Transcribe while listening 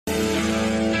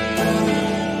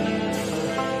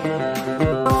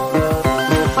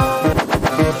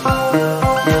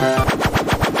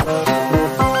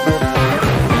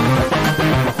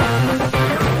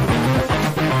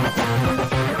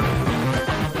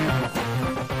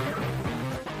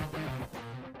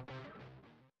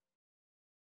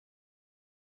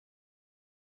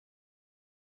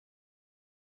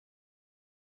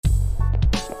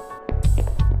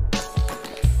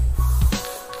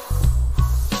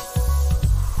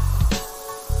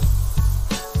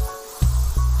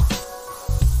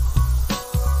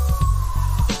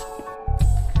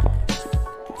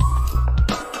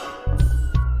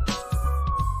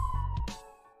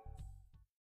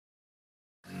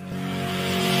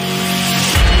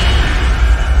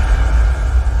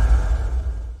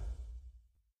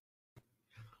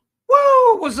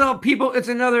What's up, people? It's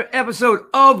another episode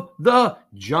of the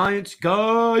Giants,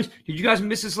 guys. Did you guys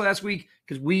miss us last week?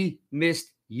 Because we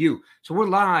missed you. So we're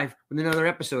live with another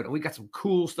episode, and we got some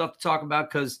cool stuff to talk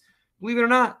about because, believe it or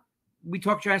not, we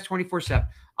talk Giants 24/7.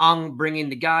 I'm bringing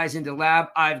the guys into the lab.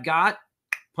 I've got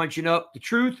punching up the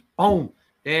truth. Boom.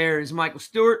 There's Michael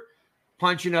Stewart.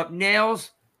 Punching up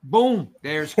nails. Boom.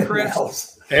 There's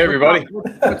Chris. Hey, everybody.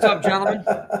 What's up, gentlemen?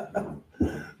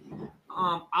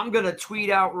 I'm going to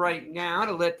tweet out right now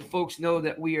to let the folks know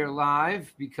that we are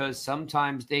live because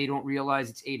sometimes they don't realize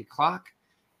it's 8 o'clock.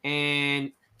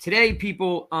 And today,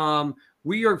 people,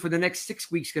 we are for the next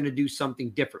 6 weeks going to do something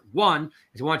different. One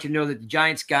is I want you to know that the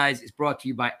Giants, guys, is brought to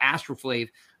you by Astroflave,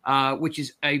 which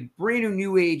is a brand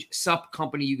new age sup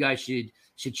company you guys should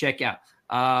check out,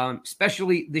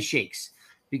 especially the shakes,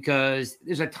 because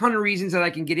there's a ton of reasons that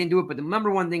I can get into it. But the number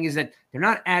one thing is that they're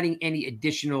not adding any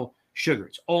additional sugar.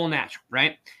 It's all natural,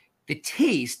 right? The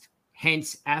taste,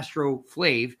 hence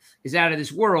Astroflave, is out of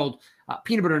this world.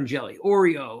 Peanut butter and jelly,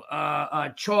 Oreo,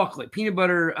 chocolate, peanut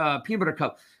butter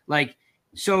cup. Like,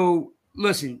 so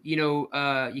listen, you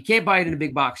can't buy it in a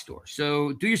big box store.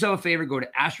 So do yourself a favor, go to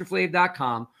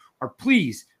astroflave.com, or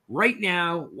please, right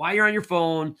now, while you're on your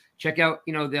phone, check out,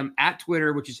 them at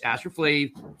Twitter, which is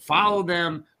Astroflave. Follow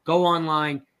them, go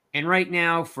online. And right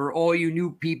now, for all you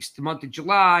new peeps, the month of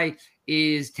July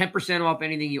is 10% off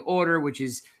anything you order, which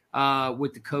is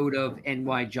with the code of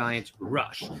NY Giants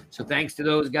Rush. So thanks to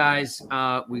those guys.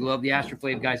 We love the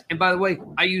Astroflave guys. And by the way,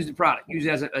 I use the product. Use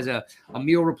it as a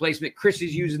meal replacement. Chris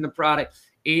is using the product.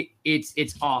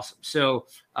 It's awesome. So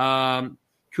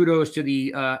kudos to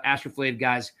the Astroflave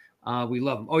guys. We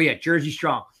love them. Oh, yeah, Jersey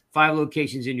Strong. 5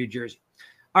 locations in New Jersey.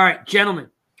 All right, gentlemen.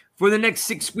 For the next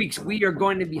 6 weeks, we are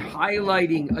going to be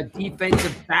highlighting a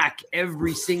defensive back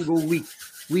every single week.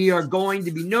 We are going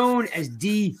to be known as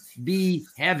DB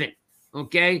Heaven,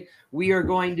 okay? We are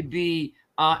going to be,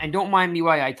 and don't mind me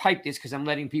why I type this because I'm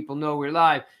letting people know we're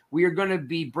live. We are going to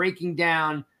be breaking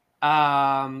down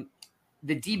the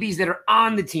DBs that are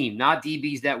on the team, not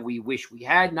DBs that we wish we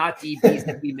had, not DBs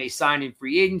that we may sign in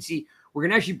free agency. We're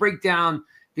going to actually break down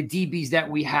the DBs that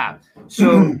we have.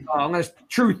 So,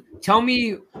 Truth, tell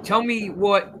me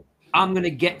what I'm going to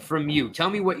get from you. Tell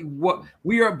me what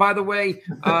we are, by the way,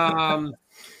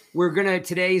 we're going to,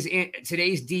 today's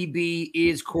DB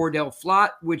is Cor'Del Flott,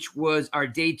 which was our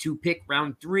day 2 pick,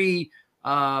 round 3,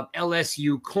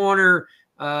 LSU corner,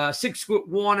 6'1.5",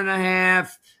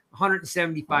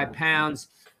 175 pounds.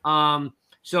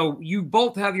 So you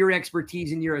both have your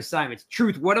expertise in your assignments.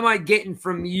 Truth, what am I getting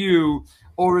from you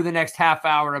over the next half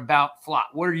hour about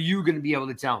Flott? What are you going to be able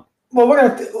to tell me? Well,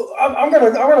 I'm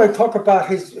gonna talk about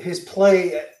his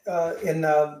play at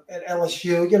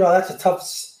LSU. That's a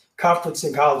tough conference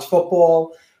in college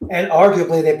football, and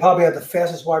arguably they probably have the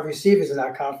fastest wide receivers in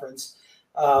that conference.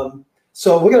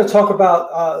 So we're going to talk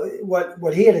about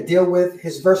what he had to deal with,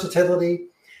 his versatility,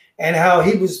 and how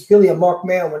he was really a marked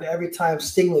man when every time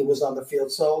Stingley was on the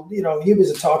field. So he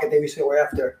was a target they used to go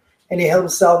after, and he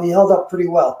held up pretty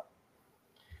well.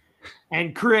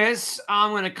 And Chris,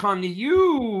 I'm going to come to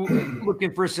you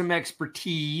looking for some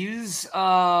expertise. What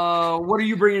are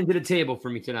you bringing to the table for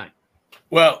me tonight?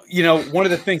 Well, one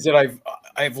of the things that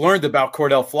I've learned about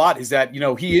Cor'Del Flott is that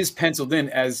he is penciled in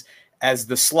as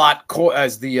the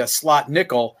slot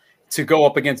nickel to go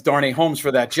up against Darnay Holmes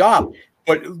for that job.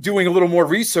 But doing a little more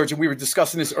research, and we were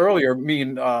discussing this earlier, me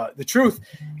and the Truth,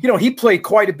 he played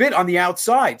quite a bit on the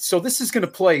outside. So this is going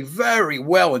to play very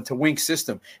well into Wink's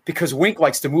system because Wink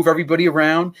likes to move everybody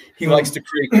around. He likes to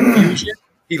create confusion.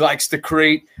 He likes to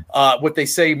create what they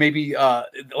say maybe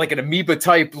like an amoeba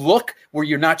type look where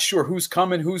you're not sure who's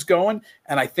coming, who's going.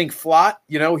 And I think Flott,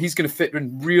 he's going to fit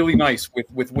in really nice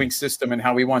with Wink's system and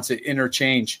how he wants to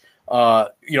interchange,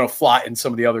 Flott and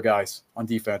some of the other guys on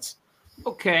defense.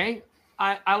 Okay.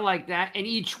 I like that. And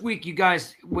each week, you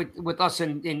guys, with us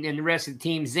and the rest of the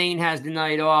team, Zane has the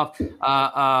night off.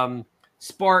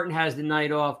 Spartan has the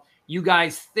night off. You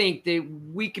guys think that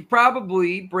we could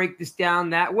probably break this down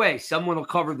that way. Someone will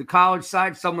cover the college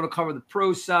side. Someone will cover the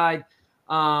pro side.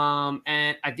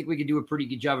 And I think we can do a pretty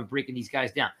good job of breaking these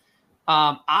guys down.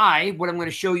 What I'm going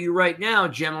to show you right now,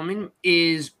 gentlemen,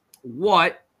 is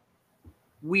what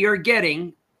we are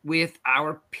getting with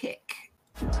our pick.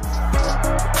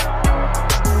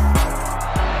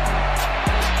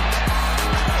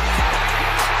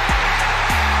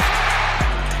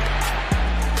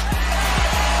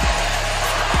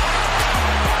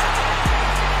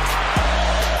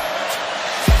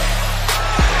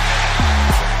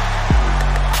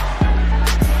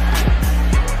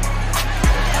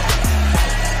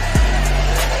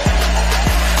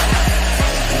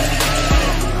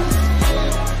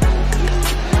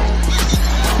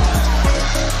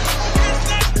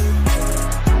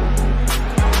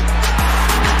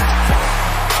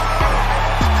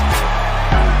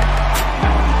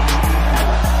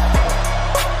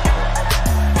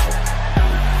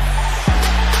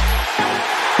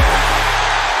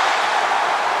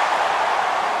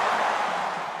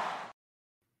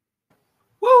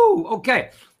 Woo!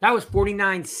 Okay. That was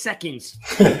 49 seconds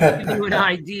to give you an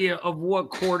idea of what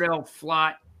Cor'Del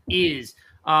Flott is.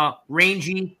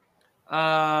 Rangy,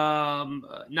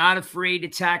 not afraid to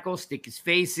tackle, stick his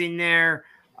face in there.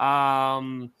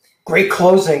 Great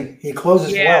closing. He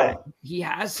closes well. He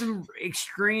has some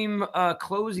extreme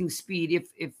closing speed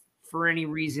if for any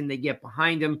reason they get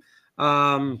behind him.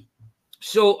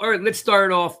 So, all right, let's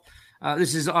start off.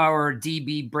 This is our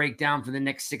DB breakdown for the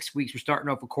next 6 weeks. We're starting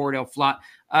off with Cor'Del Flott.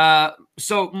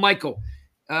 So, Michael,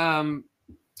 at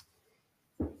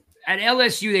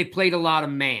LSU, they played a lot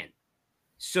of man.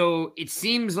 So it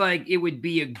seems like it would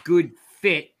be a good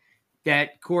fit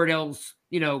that Cor'Del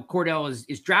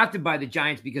is drafted by the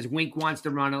Giants because Wink wants to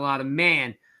run a lot of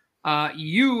man.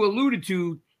 You alluded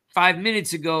to 5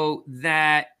 minutes ago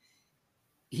that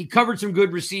he covered some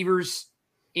good receivers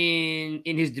in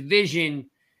his division.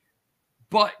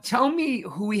 But tell me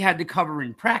who he had to cover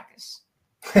in practice.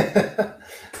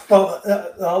 Well,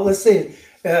 let's see.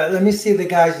 Let me see the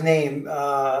guy's name.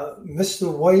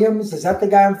 Mr. Williams, is that the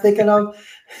guy I'm thinking of?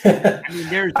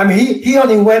 He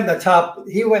only went in the top.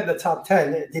 He went in the top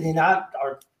 10, did he not?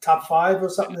 Or top 5 or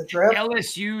something in the draft?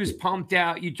 LSU's pumped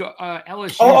out.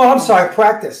 LSU. Oh, I'm sorry.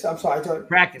 Practice. I'm sorry.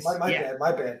 Practice. My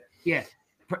bad. Yeah.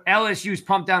 LSU's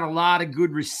pumped out a lot of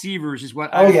good receivers, is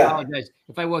what I apologize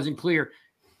if I wasn't clear.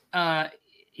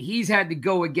 He's had to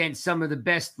go against some of the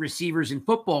best receivers in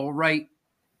football, right?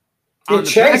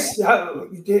 Chase,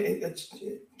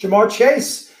 Jamar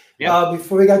Chase,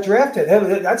 before he got drafted.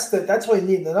 That's what you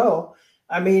need to know.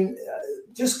 I mean,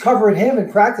 just covering him in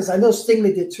practice. I know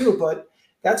Stingley did too, but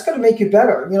that's going to make you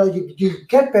better. You know, you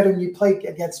get better when you play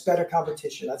against better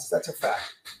competition. That's a fact.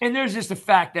 And there's just the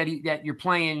fact that you're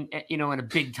playing, in a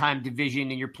big time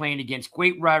division, and you're playing against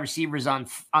great wide receivers on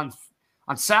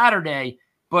Saturday,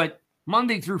 but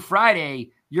Monday through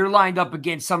Friday, you're lined up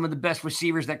against some of the best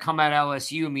receivers that come out of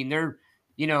LSU. I mean, they're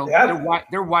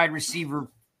wide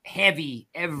receiver heavy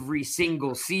every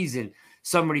single season.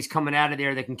 Somebody's coming out of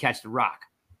there that can catch the rock.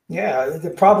 Yeah, he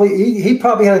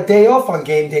probably had a day off on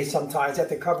game day sometimes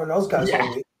after covering those guys.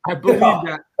 Yeah, I believe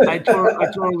that. I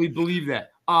totally believe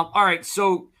that. All right,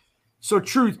 so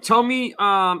Truth, tell me,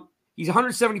 he's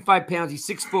 175 pounds. He's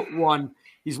 6'1".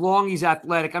 He's long. He's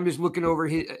athletic. I'm just looking over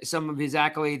some of his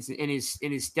accolades and his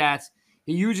stats.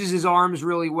 He uses his arms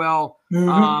really well.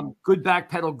 Mm-hmm. Good back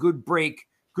pedal, good break,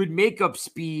 good makeup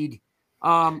speed.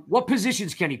 What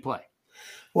positions can he play?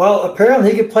 Well,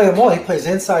 apparently he can play them all. He plays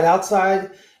inside,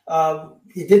 outside.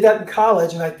 He did that in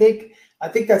college, and I think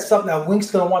that's something that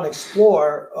Wink's going to want to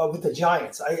explore with the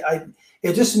Giants.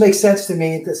 It just makes sense to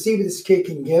me to see what this kid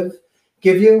can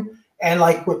give you. And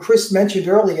like what Chris mentioned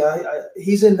earlier,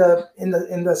 he's in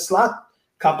the slot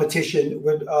competition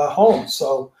with Holmes.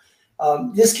 So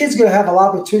this kid's going to have a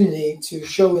lot of opportunity to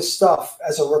show his stuff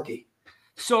as a rookie.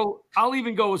 So I'll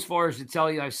even go as far as to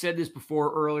tell you, I've said this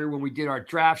before earlier when we did our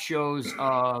draft shows,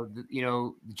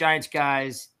 the Giants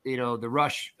guys, the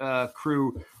Rush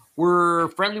crew were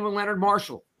friendly with Leonard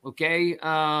Marshall. Okay.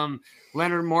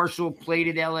 Leonard Marshall played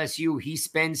at LSU. He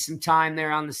spends some time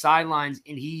there on the sidelines,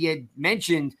 and he had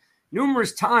mentioned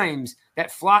numerous times that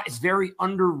Flott is very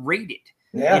underrated.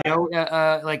 Yeah.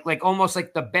 Like almost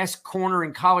like the best corner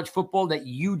in college football that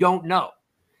you don't know,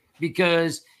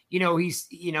 because he's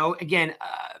again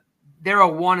they're a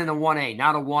 1 and a 1A,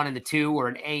 not a 1 and a 2 or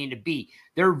an A and a B.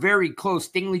 They're very close.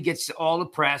 Stingley gets all the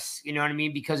press, you know what I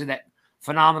mean, because of that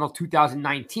phenomenal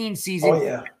 2019 season. Oh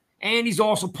yeah, and he's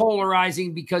also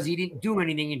polarizing because he didn't do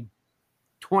anything in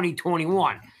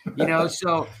 2021.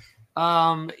 So.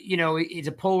 He's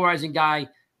a polarizing guy,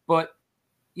 but,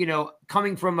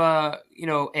 coming from a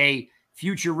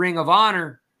future Ring of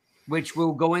Honor, which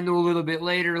we'll go into a little bit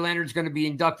later, Leonard's going to be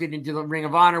inducted into the Ring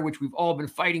of Honor, which we've all been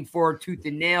fighting for tooth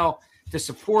and nail to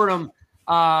support him.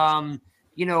 I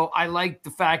like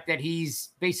the fact that he's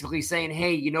basically saying,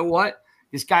 hey, you know what?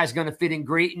 This guy's going to fit in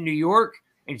great in New York,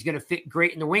 and he's going to fit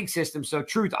great in the Wink system. So,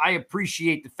 Truth, I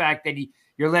appreciate the fact that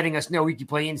you're letting us know he can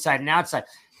play inside and outside.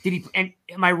 And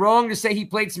am I wrong to say he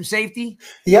played some safety?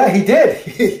 Yeah, he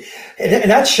did,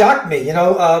 and that shocked me. To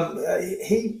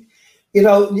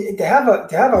have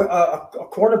a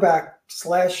quarterback /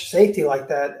 safety like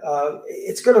that,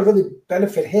 it's going to really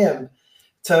benefit him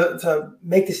to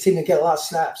make this team and get a lot of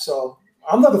snaps. So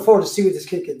I'm looking forward to see what this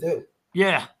kid can do.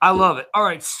 Yeah, I love it. All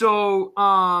right, so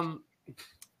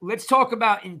let's talk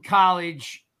about in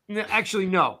college. Actually,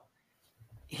 no.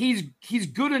 He's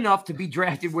good enough to be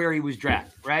drafted where he was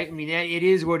drafted, right? I mean, it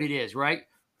is what it is, right?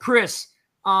 Chris,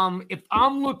 if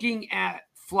I'm looking at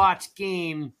Flott's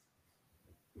game,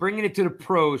 bringing it to the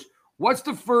pros, what's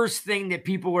the first thing that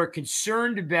people are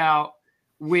concerned about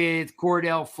with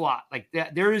Cor'Del Flott? Like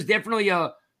that, there is definitely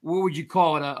a what would you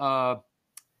call it? A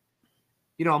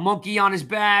monkey on his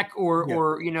back, or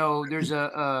there's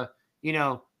a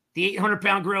the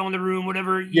 800-pound gorilla in the room,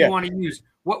 whatever you want to use.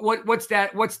 What's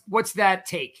that? What's that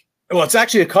take? Well, it's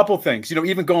actually a couple things.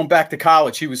 Even going back to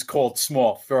college, he was called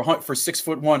small for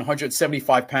 6'1",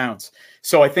 175 pounds.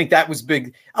 So I think that was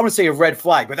big. I wouldn't say a red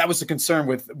flag, but that was the concern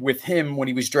with him when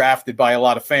he was drafted by a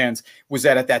lot of fans, was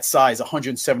that at that size,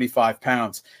 175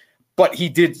 pounds. But he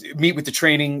did meet with the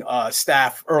training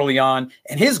staff early on,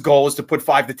 and his goal is to put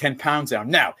 5 to 10 pounds down.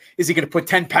 Now, is he going to put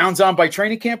 10 pounds on by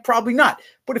training camp? Probably not.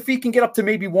 But if he can get up to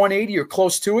maybe 180 or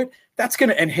close to it, that's going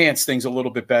to enhance things a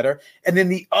little bit better. And then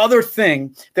the other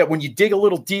thing that when you dig a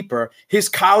little deeper, his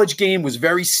college game was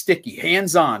very sticky,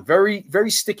 hands-on, very,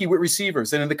 very sticky with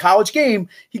receivers. And in the college game,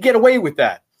 he get away with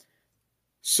that.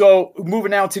 So moving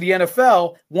now to the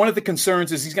NFL, one of the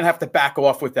concerns is he's going to have to back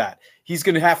off with that. He's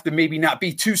going to have to maybe not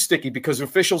be too sticky, because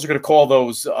officials are going to call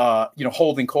those,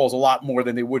 holding calls a lot more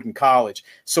than they would in college.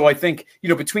 So I think,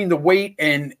 between the weight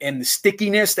and the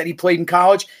stickiness that he played in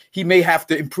college, he may have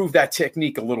to improve that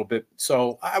technique a little bit.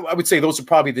 So I would say those are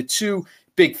probably the two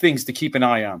big things to keep an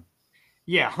eye on.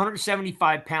 Yeah,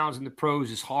 175 pounds in the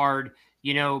pros is hard,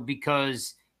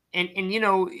 because – And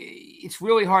it's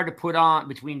really hard to put on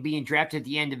between being drafted at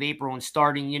the end of April and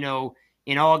starting,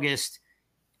 in August.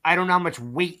 I don't know how much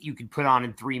weight you could put on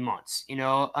in 3 months.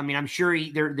 I'm sure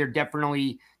they're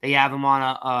definitely, they have him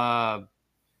on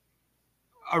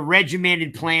a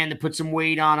regimented plan to put some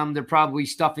weight on him. They're probably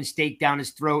stuffing steak down his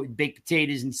throat and baked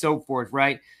potatoes and so forth,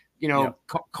 right?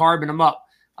 Carbing him up.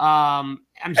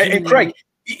 And Craig,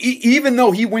 even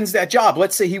though he wins that job,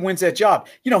 let's say he wins that job,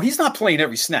 he's not playing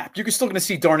every snap. You're still going to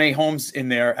see Darnay Holmes in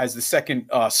there as the second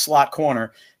slot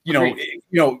corner,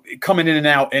 coming in and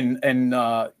out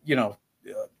and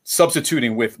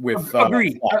substituting with.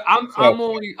 Agreed.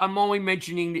 I'm only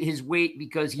mentioning his weight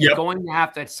because he's going to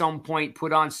have to at some point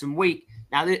put on some weight.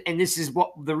 Now, and this is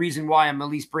what the reason why I'm at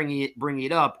least bringing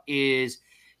it up is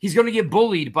he's going to get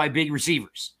bullied by big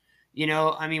receivers.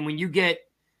 When you get.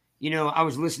 I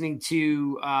was listening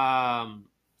to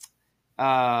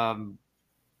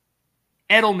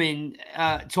Edelman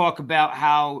talk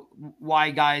about why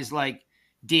guys like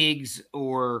Diggs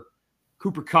or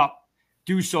Cooper Kupp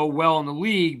do so well in the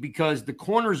league, because the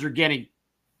corners are getting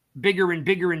bigger and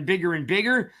bigger and bigger and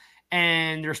bigger,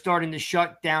 and they're starting to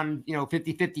shut down,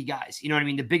 50-50 guys.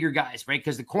 The bigger guys, right?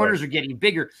 Because the corners are getting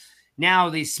bigger. Now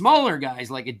these smaller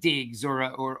guys like a Diggs or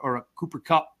a Cooper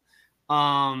Kupp,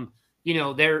 they're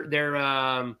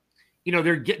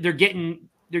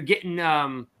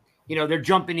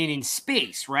jumping in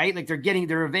space, right? Like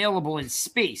they're available in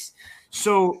space.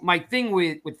 So my thing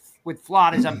with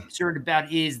Flott is I'm concerned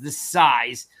about is the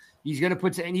size. He's going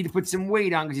to need to put some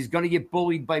weight on because he's going to get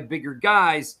bullied by bigger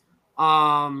guys.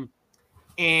 And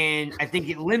I think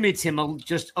it limits him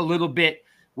just a little bit,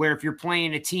 where if you're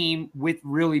playing a team with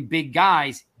really big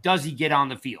guys, does he get on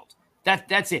the field?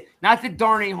 That's it. Not that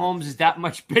Darnay Holmes is that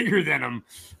much bigger than him,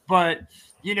 but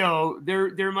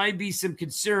there might be some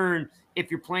concern if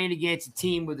you're playing against a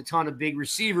team with a ton of big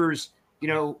receivers.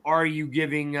 Are you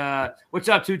giving? What's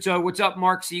up, Tuto? What's up,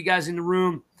 Mark? See you guys in the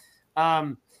room.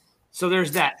 So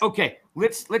there's that. Okay,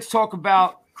 let's talk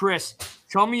about Chris.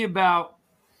 Tell me about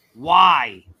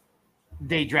why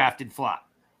they drafted Flott.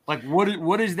 Like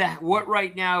what is that? What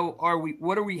right now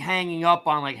what are we hanging up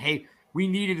on? Like, hey, we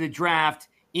needed a draft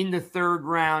in the 3rd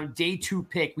round, day 2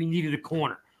 pick. We needed a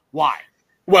corner. Why?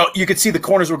 Well, you could see the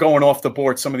corners were going off the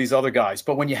board, some of these other guys.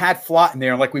 But when you had Flott in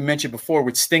there, and like we mentioned before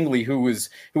with Stingley, who was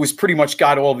pretty much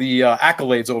got all the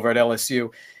accolades over at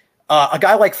LSU, a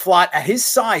guy like Flott at his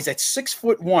size, at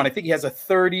 6'1", I think he has a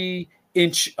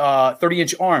 30-inch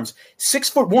arms.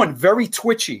 6'1", very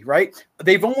twitchy, right?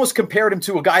 They've almost compared him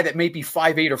to a guy that may be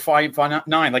 5'8" or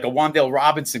 5'9", like a Wan'Dale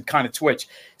Robinson kind of twitch.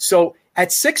 So at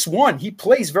 6'1", he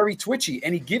plays very twitchy,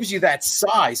 and he gives you that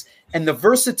size and the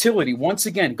versatility. Once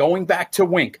again, going back to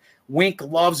Wink. Wink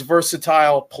loves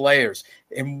versatile players.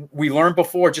 And we learned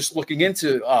before, just looking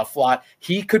into Flott,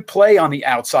 he could play on the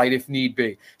outside if need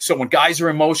be. So when guys are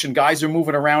in motion, guys are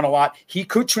moving around a lot, he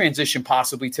could transition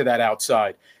possibly to that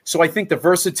outside. So I think the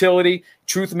versatility,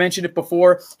 Truth mentioned it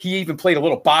before, he even played a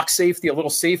little box safety, a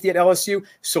little safety at LSU.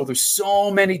 So there's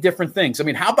so many different things. I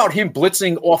mean, how about him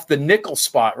blitzing off the nickel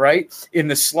spot, right, in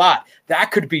the slot? That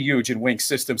could be huge in Wink's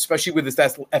system, especially with his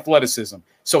athleticism.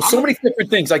 So many different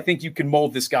things I think you can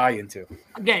mold this guy into.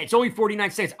 Again, it's only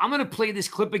 49 seconds. I'm going to play this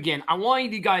clip again. I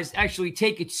want you guys actually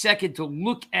take a second to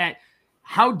look at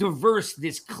how diverse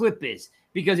this clip is,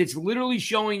 because it's literally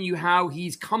showing you how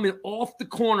he's coming off the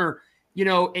corner,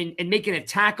 and making a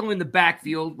tackle in the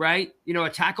backfield, right? A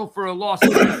tackle for a loss.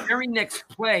 The very next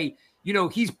play,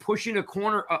 he's pushing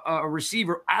a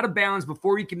receiver out of bounds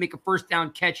before he can make a first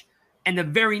down catch. And the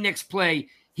very next play,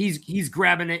 he's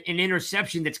grabbing an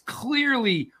interception that's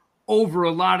clearly over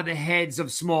a lot of the heads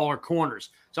of smaller corners.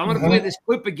 So I'm going to play this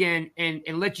clip again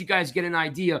and let you guys get an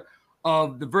idea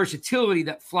of the versatility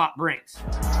that Flott brings.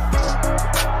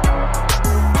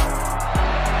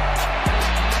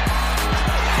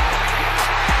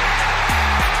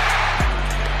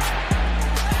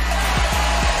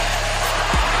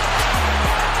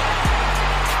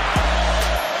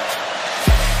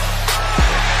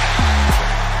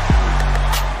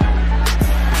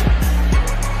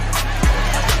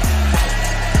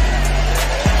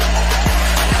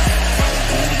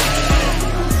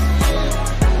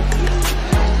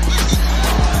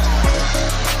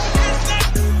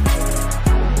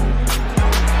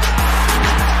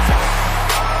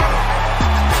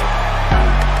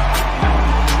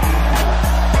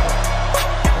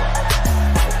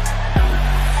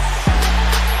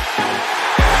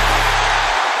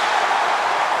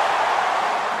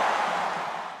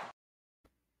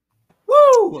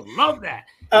 Love that.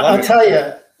 I'll tell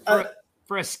you.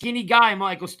 For a skinny guy,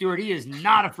 Michael Stewart, he is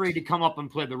not afraid to come up and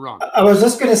play the run. I was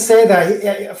just going to say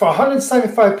that for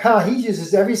 175 pounds, he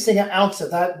uses every single ounce of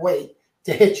that weight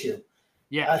to hit you.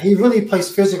 Yeah, he really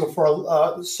plays physical for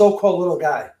a so-called little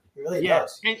guy. He really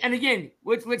does. And again,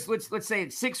 let's say it.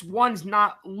 6'1's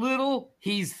not little;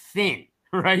 he's thin,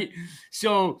 right?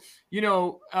 So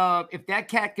if that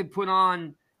cat could put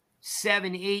on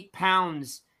 7-8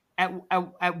 pounds at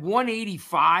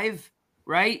 185,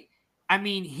 right? I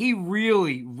mean, he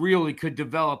really, really could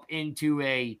develop into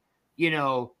a,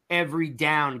 every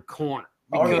down corner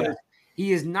because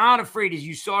he is not afraid, as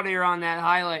you saw there on that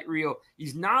highlight reel,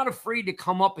 he's not afraid to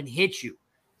come up and hit you,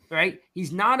 right?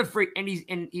 He's not afraid. And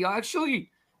he actually,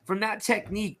 from that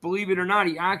technique, believe it or not,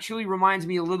 he actually reminds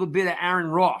me a little bit of Aaron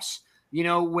Ross.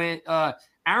 When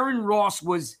Aaron Ross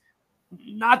was,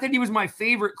 not that he was my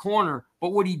favorite corner,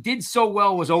 but what he did so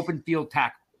well was open field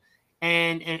tackle.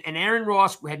 And Aaron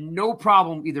Ross had no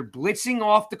problem either blitzing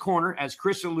off the corner, as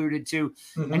Chris alluded to,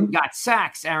 and got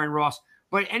sacks, Aaron Ross,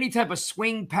 but any type of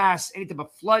swing pass, any type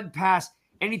of flood pass,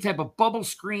 any type of bubble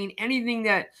screen, anything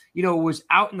that, was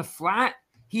out in the flat,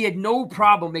 he had no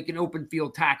problem making open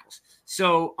field tackles.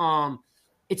 So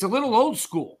it's a little old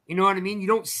school. You know what I mean? You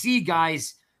don't see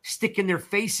guys sticking their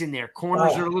face in there.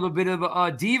 Corners are a little bit of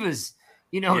divas.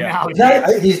 Now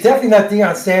he's definitely not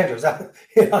Deion Sanders.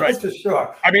 That's for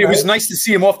sure. I mean, it was nice to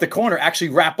see him off the corner actually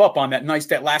wrap up on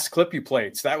that last clip you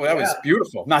played. So that was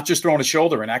beautiful. Not just throwing a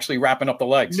sholdder and actually wrapping up the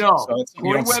legs. No, so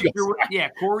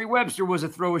Corey Webster was a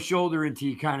throw a shoulder into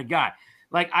you kind of guy.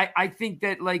 Like I think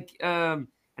that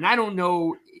and I don't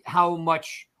know how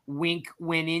much Wink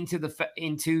went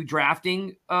into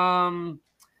drafting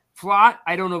Flott.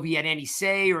 I don't know if he had any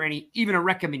say or even a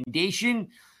recommendation.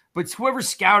 But whoever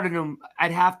scouted him,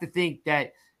 I'd have to think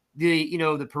that the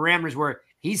parameters were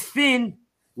he's thin,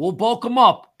 we'll bulk him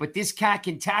up, but this cat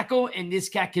can tackle and this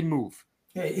cat can move.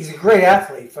 Yeah, he's a great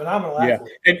athlete, phenomenal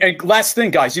athlete. And last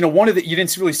thing, guys, you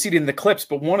didn't really see it in the clips,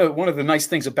 but one of the nice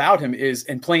things about him is,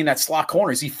 in playing that slot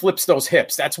corner, is he flips those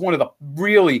hips. That's one of the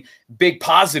really big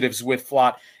positives with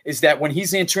Flott, is that when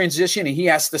he's in transition and he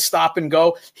has to stop and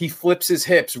go, he flips his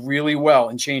hips really well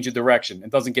and change a direction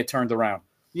and doesn't get turned around.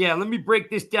 Yeah, let me break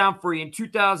this down for you. In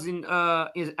 2000,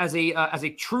 as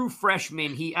a true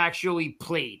freshman, he actually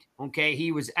played. Okay,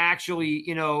 he was actually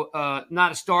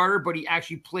not a starter, but he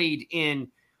actually played in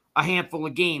a handful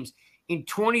of games. In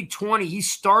 2020, he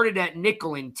started at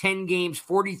nickel in 10 games,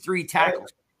 43 tackles.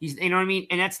 He's what I mean,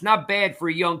 and that's not bad for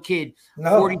a young kid.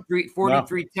 No.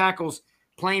 43 tackles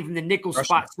playing from the nickel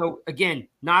spot. So again,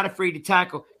 not afraid to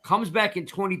tackle. Comes back in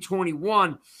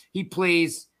 2021, he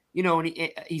plays. And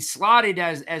he's slotted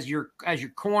as your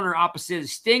corner opposite of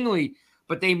Stingley,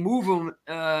 but they move him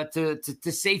to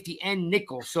safety and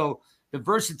nickel. So the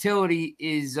versatility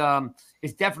is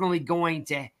definitely going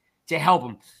to help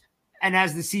him. And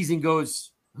as the season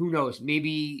goes, who knows?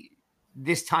 Maybe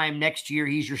this time next year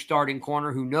he's your starting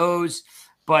corner. Who knows?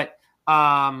 But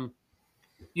the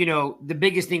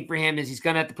biggest thing for him is he's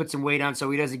going to have to put some weight on so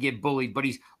he doesn't get bullied. But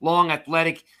he's long,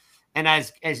 athletic. And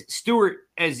as Stewart,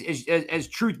 as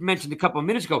Truth mentioned a couple of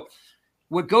minutes ago,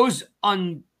 what goes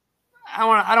on, I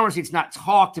don't want to say it's not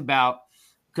talked about,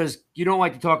 because you don't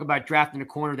like to talk about drafting a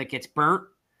corner that gets burnt.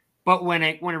 But when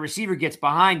a receiver gets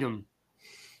behind him,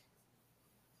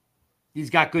 he's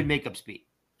got good makeup speed.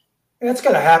 That's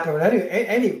going to happen with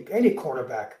any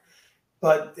cornerback.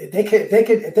 But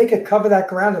if they could cover that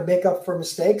ground and make up for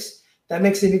mistakes, that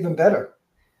makes it even better.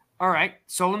 All right.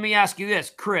 So let me ask you this,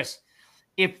 Chris.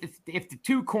 If the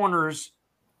two corners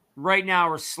right now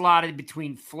are slotted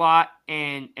between Flott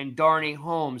and Darnay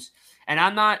Holmes. And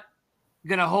I'm not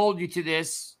going to hold you to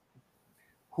this.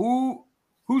 Who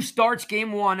starts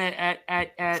game one at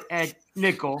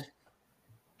nickel,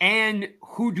 and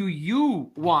who do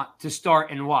you want to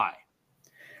start and why?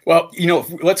 Well,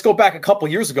 let's go back a couple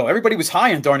years ago. Everybody was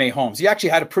high on Darnay Holmes. He actually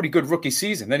had a pretty good rookie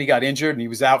season. Then he got injured and he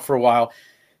was out for a while.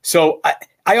 So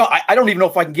I don't even know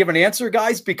if I can give an answer,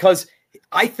 guys, because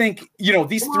I think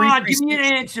these Come three. On, give me an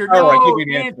answer. All no, right, give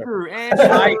me an answer.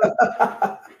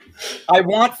 I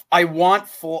want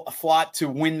Flott to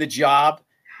win the job,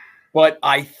 but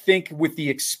I think with the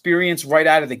experience right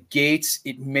out of the gates,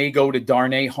 it may go to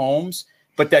Darnay Holmes.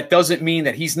 But that doesn't mean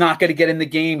that he's not going to get in the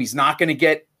game. He's not going to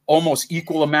get almost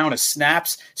equal amount of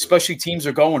snaps, especially teams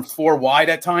are going 4 wide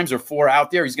at times or 4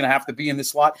 out there. He's going to have to be in the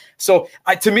slot. So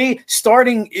to me,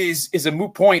 starting is a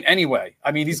moot point anyway.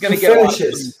 I mean, he's going to get a lot of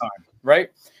time, right?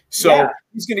 So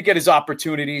he's going to get his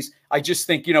opportunities. I just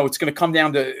think, it's going to come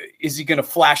down to, is he going to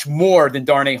flash more than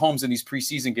Darnay Holmes in these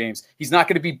preseason games? He's not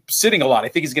going to be sitting a lot. I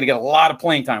think he's going to get a lot of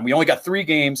playing time. We only got 3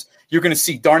 games. You're going to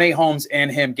see Darnay Holmes and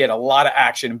him get a lot of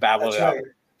action and battle it out.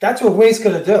 That's what Wink's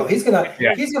going to do. He's going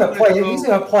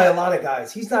to play a lot of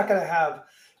guys. He's not going to have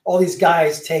all these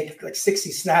guys take like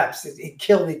 60 snaps and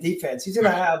kill the defense. He's going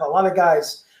to have a lot of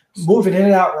guys moving in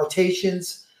and out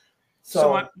rotations.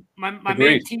 So my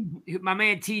man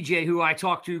TJ, who I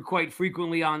talk to quite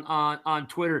frequently on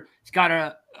Twitter, he's got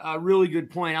a really good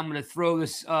point. I'm going to throw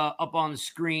this up on the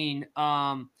screen.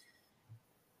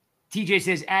 TJ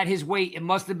says, at his weight, it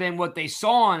must have been what they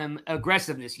saw on him,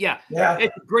 aggressiveness. Yeah.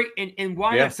 It's great. And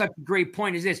why that's such a great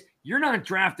point is this. You're not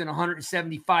drafting a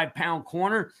 175-pound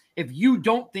corner if you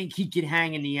don't think he can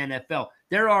hang in the NFL.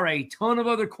 There are a ton of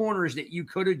other corners that you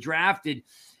could have drafted.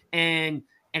 And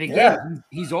again,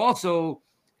 he's also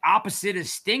opposite of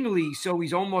Stingley, so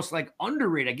he's almost like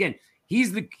underrated. Again,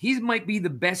 he might be the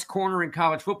best corner in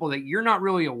college football that you're not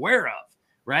really aware of,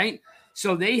 right?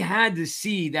 So they had to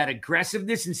see that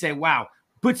aggressiveness and say, wow,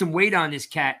 put some weight on this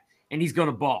cat and he's going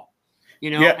to ball.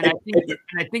 And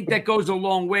I think that goes a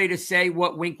long way to say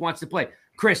what Wink wants to play.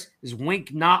 Chris, does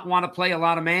Wink not want to play a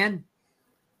lot of man?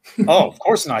 Oh, of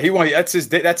course not.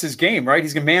 That's his game, right?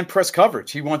 He's gonna man press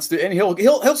coverage. He wants to, and he'll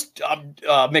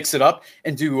mix it up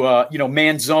and do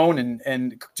man zone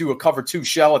and do a cover 2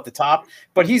 shell at the top.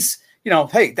 But he's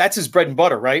hey, that's his bread and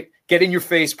butter, right? Get in your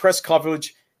face, press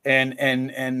coverage, and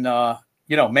man.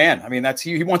 I mean,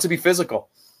 he wants to be physical.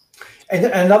 And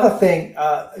another thing,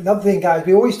 guys,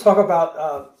 we always talk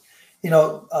about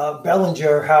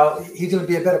Bellinger, how he's going to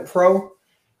be a better pro.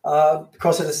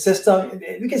 Because of the system,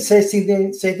 we can say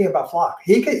the same thing about Flott.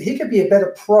 He could be a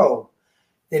better pro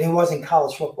than he was in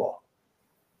college football.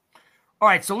 All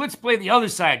right, so let's play the other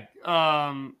side.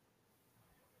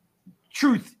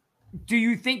 Truth, do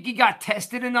you think he got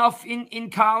tested enough in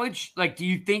college? Like, do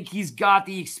you think he's got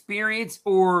the experience,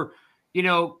 or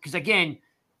because again,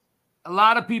 a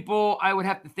lot of people I would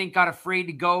have to think got afraid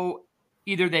to go.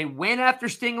 Either they went after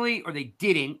Stingley or they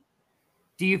didn't.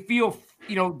 Do you feel?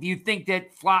 Do you think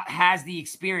that Flott has the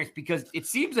experience? Because it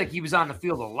seems like he was on the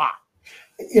field a lot.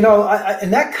 In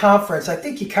that conference, I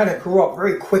think he kind of grew up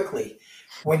very quickly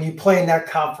when you play in that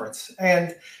conference.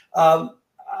 And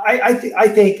I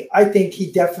think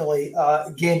he definitely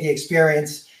gained the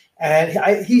experience.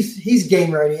 And he's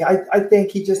game ready. I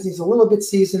think he just needs a little bit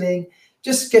seasoning,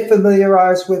 just get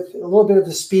familiarized with a little bit of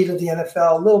the speed of the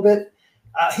NFL, a little bit.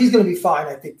 He's going to be fine,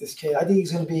 I think, this kid. I think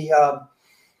he's going to be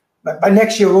by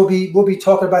next year, we'll be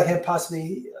talking about him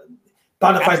possibly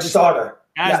bonafide starter.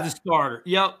 The starter.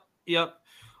 Yep.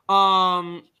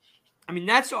 I mean,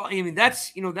 that's all. I mean,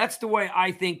 that's the way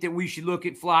I think that we should look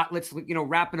at Flott. Let's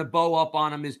wrapping a bow up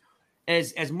on him is,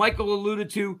 as Michael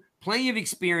alluded to, plenty of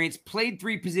experience, played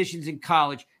 3 positions in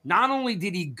college. Not only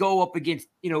did he go up against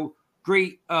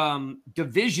great conference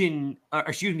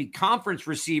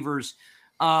receivers.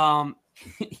 LSU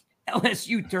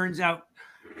turns out.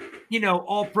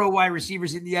 All pro wide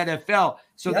receivers in the NFL.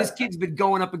 So this kid's been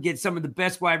going up against some of the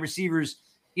best wide receivers,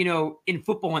 in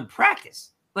football in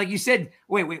practice. Like you said,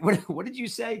 wait, what did you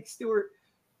say, Stuart?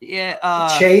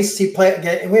 Yeah. Chase, he played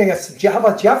again. How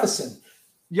about Jefferson?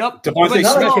 Yep.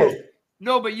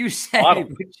 No, but you said,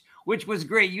 which was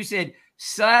great. You said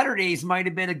Saturdays might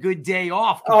have been a good day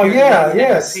off. Oh, yeah,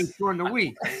 yes. During the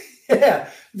week. Yeah.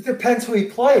 It depends who he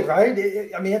played, right? You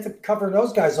have to cover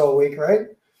those guys all week, right?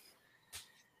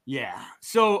 Yeah.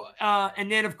 So, and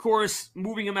then, of course,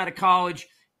 moving him out of college,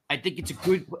 I think it's a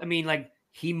good – I mean, like,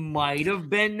 he might have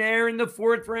been there in the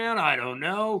 4th round. I don't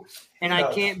know. And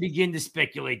I can't begin to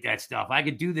speculate that stuff. I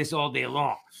could do this all day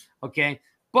long, okay?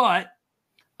 But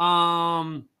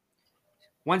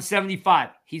 175.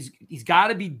 He's got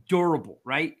to be durable,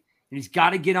 right? And he's got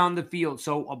to get on the field.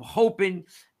 So I'm hoping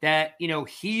that,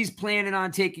 he's planning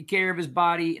on taking care of his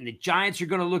body, and the Giants are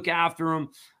going to look after him.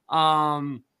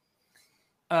 TJ's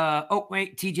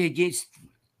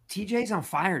on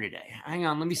fire today. Hang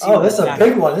on, let me see. Oh, this is a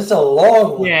big one. This is a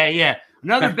long one. Yeah.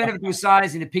 Another benefit to his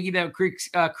size, and the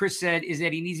piggyback Chris said, is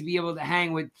that he needs to be able to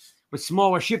hang with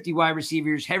smaller, shifty wide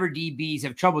receivers. Heavier DBs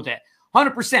have trouble with that.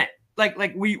 100%.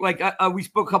 We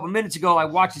spoke a couple minutes ago. I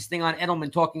watched this thing on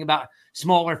Edelman talking about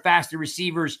smaller, faster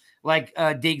receivers like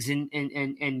Diggs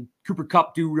and Cooper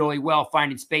Kupp do really well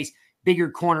finding space.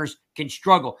 Bigger corners can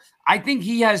struggle. I think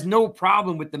he has no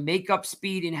problem with the makeup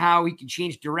speed and how he can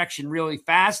change direction really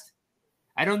fast.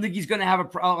 I don't think he's going to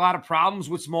have a lot of problems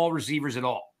with small receivers at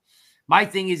all. My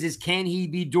thing is can he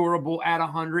be durable at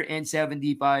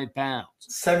 175 pounds?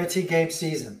 17-game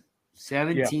season.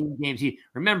 17 games.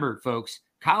 Remember, folks,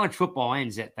 college football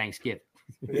ends at Thanksgiving.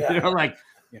 Yeah.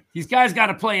 These guys got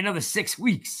to play another 6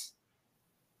 weeks.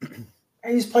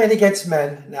 And he's playing against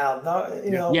men now.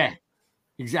 Yeah,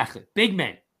 exactly. Big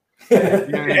men.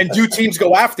 And do teams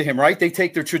go after him, right? They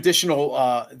take their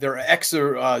traditional, their X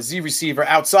or Z receiver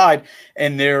outside,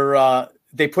 and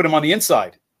they put him on the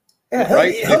inside. Yeah,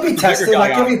 right? He'll be tested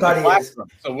like everybody is.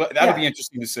 So that'll be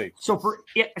interesting to see. So for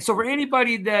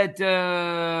anybody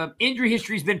that injury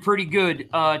history has been pretty good,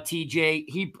 TJ.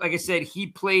 He, like I said, he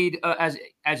played as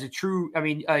a true. I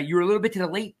mean, you were a little bit to the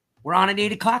late. We're on at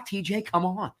 8 o'clock, TJ. Come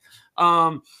on.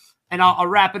 And I'll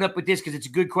wrap it up with this because it's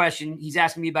a good question. He's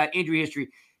asking me about injury history.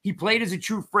 He played as a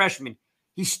true freshman.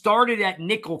 He started at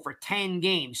nickel for 10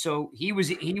 games, so he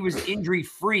was injury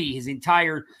free his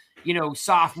entire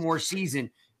sophomore season.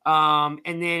 And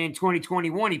then in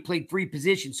 2021, he played 3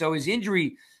 positions. So his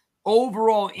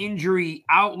overall injury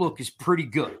outlook is pretty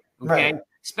good. Okay. Right.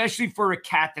 Especially for a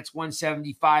cat that's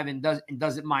 175 and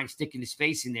doesn't mind sticking his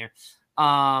face in there.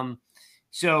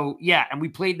 So yeah. And we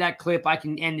played that clip. I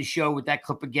can end the show with that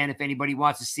clip again. If anybody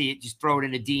wants to see it, just throw it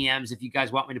in the DMs. If you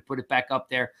guys want me to put it back up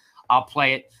there, I'll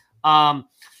play it.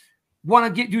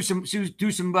 Want to do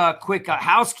some quick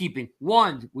housekeeping.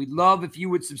 One, we'd love if you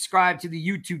would subscribe to the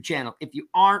YouTube channel. If you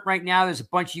aren't right now, there's a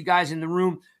bunch of you guys in the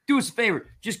room. Do us a favor.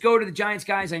 Just go to the Giants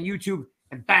Guys on YouTube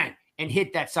and bang, and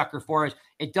hit that sucker for us.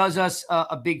 It does us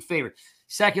a big favor.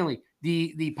 Secondly,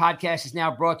 the podcast is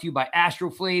now brought to you by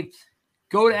Astroflave.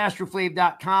 Go to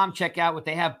astroflave.com, check out what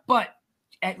they have, but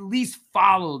at least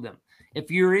follow them. If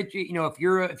you're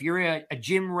a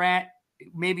gym rat,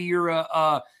 maybe you're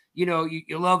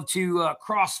you love to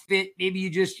CrossFit. Maybe you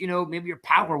just, maybe you're a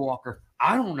power walker.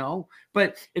 I don't know.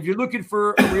 But if you're looking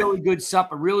for a really good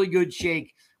sup, a really good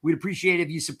shake, we'd appreciate it if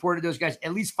you supported those guys.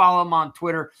 At least follow them on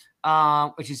Twitter,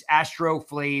 which is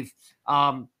AstroFlave.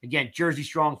 Again, Jersey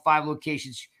Strong, 5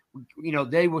 locations.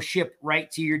 They will ship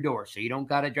right to your door. So you don't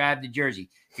got to drive to Jersey.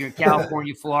 If you're in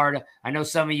California, Florida, I know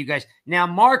some of you guys. Now,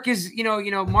 Mark is,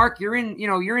 Mark, you're in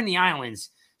the islands.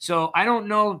 So I don't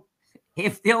know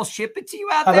if they'll ship it to you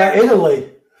out there. How about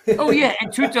Italy? Oh, yeah.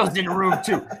 And Tuto's in the room,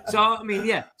 too. So, I mean,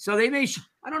 yeah. So they may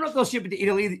I don't know if they'll ship it to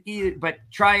Italy either, but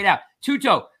try it out.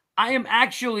 Tuto, I am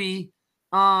actually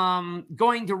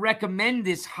going to recommend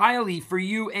this highly for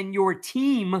you and your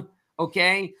team,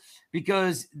 okay?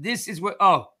 Because this is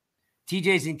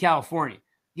TJ's in California.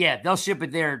 Yeah, they'll ship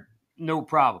it there, no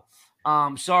problem.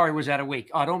 Sorry, was out of week.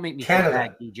 Oh, don't make me feel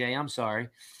bad, DJ. I'm sorry.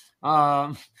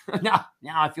 Now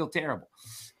I feel terrible.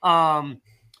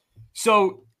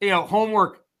 So,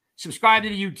 homework, subscribe to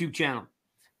the YouTube channel,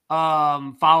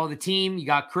 follow the team. You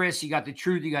got Chris, you got The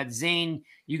Truth, you got Zane,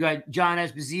 you got John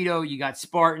Esposito, you got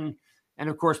Spartan, and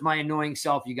of course my annoying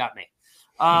self, you got me.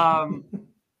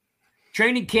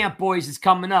 Training camp, boys, is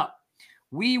coming up.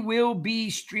 We will be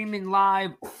streaming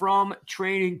live from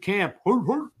training camp.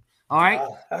 All right.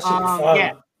 That should be fun.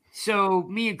 Yeah. So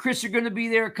me and Chris are going to be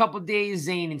there a couple of days.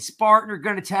 Zane and Spartan are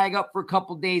going to tag up for a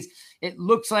couple of days. It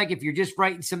looks like if you're just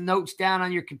writing some notes down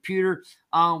on your computer,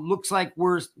 looks like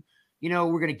we're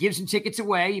going to give some tickets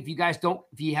away. If you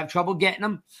have trouble getting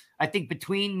them, I think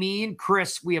between me and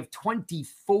Chris, we have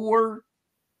 24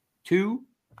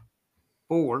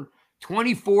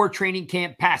 training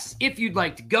camp passes. If you'd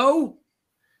like to go,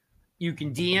 you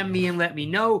can DM me and let me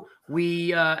know.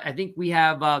 I think we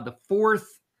have the 4th,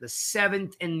 the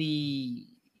 7th, and the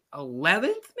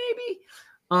 11th, maybe.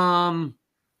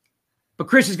 But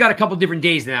Chris has got a couple different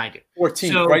days than I do.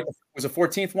 14th, right? Was the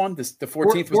 14th one? The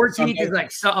 14th was 14th is like,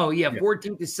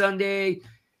 14th is Sunday.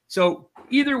 So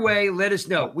either way, let us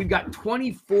know. We've got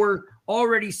 24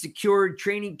 already secured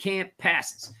training camp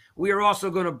passes. We are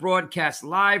also going to broadcast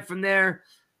live from there.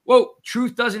 Whoa,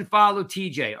 Truth doesn't follow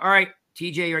TJ. All right,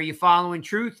 TJ, are you following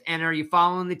Truth? And are you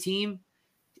following the team?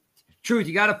 Truth,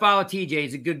 you got to follow TJ.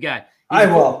 He's a good guy. I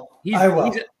will.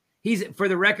 He's for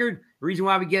the record, the reason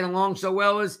why we get along so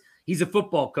well is he's a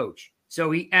football coach.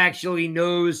 So he actually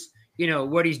knows,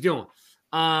 what he's doing.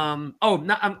 And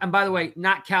by the way,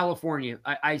 not California.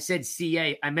 I said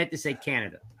CA. I meant to say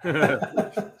Canada.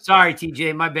 Sorry,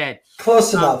 TJ, my bad.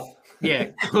 Close enough.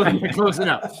 Yeah, close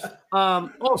enough.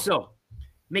 Also,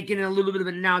 making a little bit of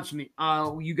an announcement.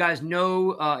 You guys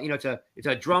know, it's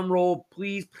a drum roll,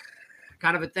 please,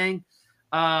 kind of a thing.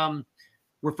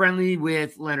 We're friendly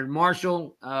with Leonard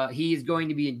Marshall. He is going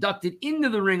to be inducted into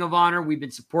the Ring of Honor. We've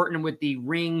been supporting him with the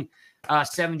Ring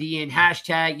 70 in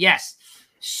hashtag. Yes.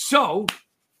 So,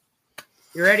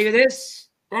 you ready with this?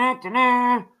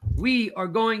 We are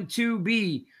going to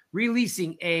be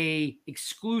releasing a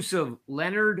exclusive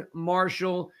Leonard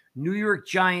Marshall New York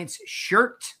Giants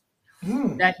shirt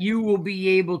that you will be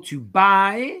able to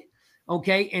buy,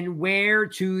 okay, and wear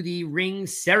to the ring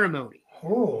ceremony.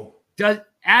 Oh. Chris,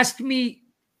 ask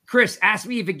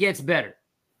me if it gets better.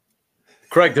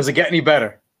 Craig, does it get any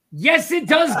better? Yes, it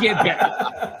does get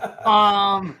better.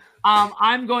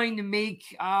 I'm going to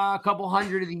make a couple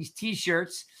hundred of these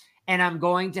T-shirts, and I'm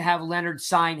going to have Leonard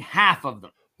sign half of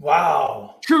them.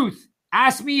 Wow. Truth,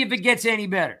 ask me if it gets any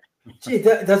better. Gee,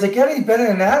 does it get any better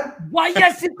than that? Why,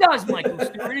 yes, it does, Michael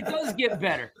Stewart. It does get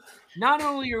better. Not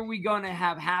only are we going to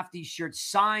have half these shirts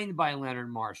signed by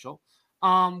Leonard Marshall,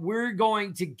 we're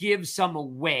going to give some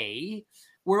away.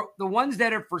 The ones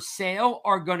that are for sale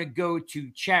are going to go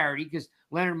to charity because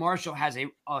Leonard Marshall has a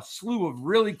slew of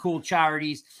really cool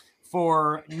charities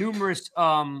for numerous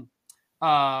events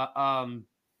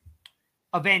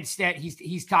that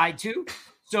he's tied to.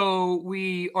 So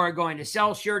we are going to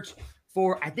sell shirts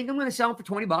I think I'm going to sell them for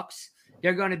 $20.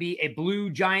 They're going to be a blue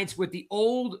Giants with the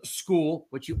old school,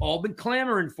 which you all been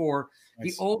clamoring for,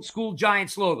 nice. The old school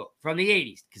Giants logo from the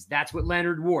 80s, because that's what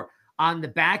Leonard wore. On the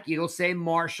back, it'll say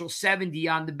Marshall 70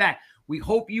 on the back. We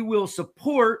hope you will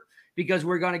support because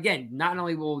we're going to, again, not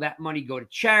only will that money go to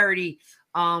charity,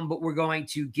 but we're going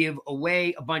to give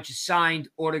away a bunch of signed,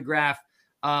 autographed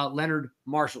Leonard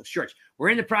Marshall shirts. We're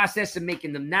in the process of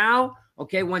making them now.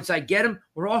 Okay, once I get them,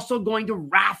 we're also going to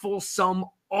raffle some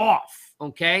off.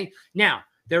 Okay, now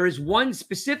there is one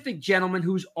specific gentleman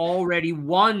who's already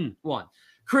won one.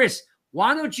 Chris,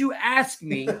 why don't you ask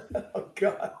me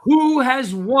who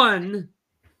has won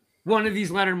one of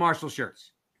these Leonard Marshall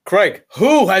shirts? Craig,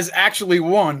 who has actually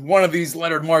won one of these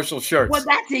Leonard Marshall shirts? Well,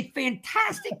 that's a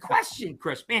fantastic question,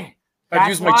 Chris. Man, I've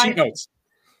used my cheat notes.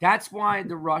 That's why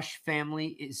the Rush family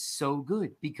is so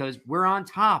good, because we're on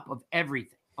top of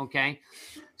everything. Okay.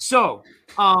 So,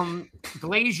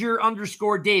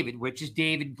 Glazier_David, which is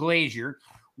David Glazier,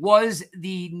 was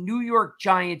the New York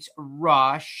Giants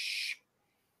Rush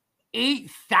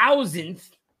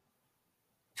 8,000th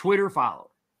Twitter follower.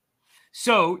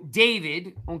 So,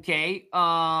 David, okay,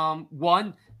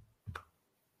 won.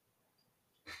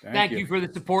 Thank you for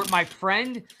the support, my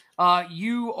friend.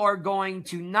 You are going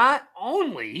to not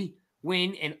only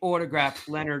win an autographed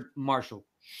Leonard Marshall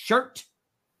shirt,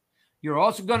 you're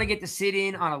also going to get to sit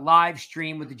in on a live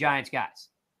stream with the Giants guys.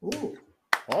 Ooh,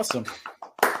 awesome.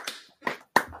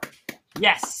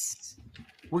 Yes.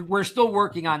 We're still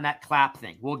working on that clap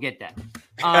thing. We'll get that.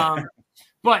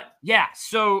 But, yeah,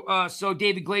 so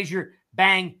David Glazier,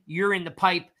 bang, you're in the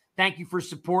pipe. Thank you for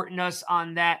supporting us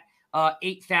on that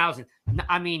 8,000.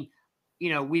 I mean,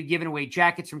 we've given away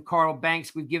jackets from Carl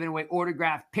Banks. We've given away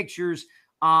autographed pictures,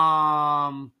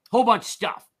 whole bunch of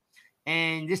stuff.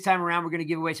 And this time around, we're going to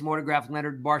give away some autographed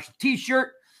Leonard Marshall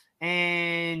T-shirt.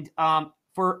 And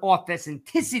for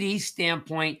authenticity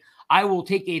standpoint, I will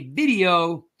take a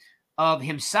video of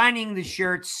him signing the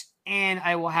shirts, and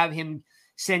I will have him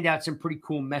send out some pretty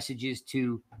cool messages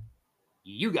to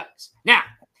you guys. Now,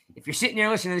 if you're sitting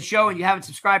there listening to the show and you haven't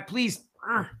subscribed, please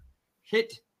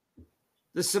hit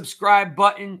the subscribe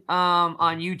button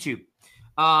on YouTube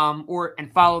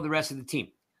and follow the rest of the team.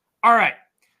 All right.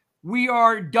 We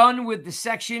are done with the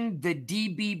section, the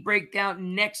DB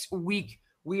breakdown. Next week,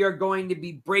 we are going to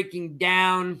be breaking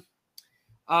down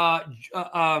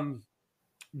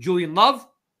Julian Love.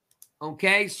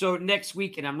 Okay, so next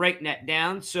week, and I'm writing that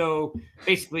down. So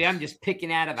basically, I'm just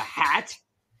picking out of a hat.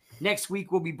 Next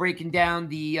week, we'll be breaking down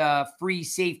the free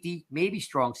safety, maybe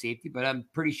strong safety, but I'm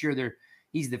pretty sure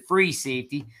he's the free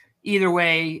safety. Either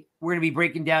way, we're going to be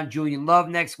breaking down Julian Love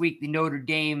next week, the Notre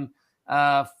Dame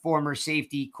former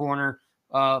safety corner.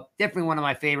 Definitely one of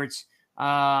my favorites.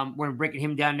 We're breaking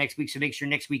him down next week, so make sure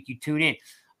next week you tune in.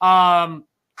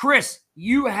 Chris,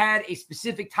 you had a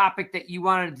specific topic that you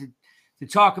wanted to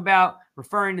talk about,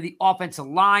 referring to the offensive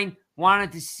line.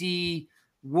 Wanted to see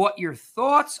what your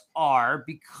thoughts are,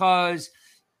 because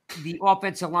the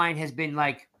offensive line has been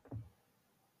like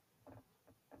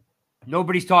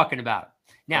nobody's talking about it.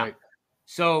 Now, Right.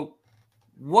 So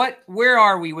where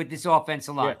are we with this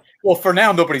offensive line? Yeah. Well, for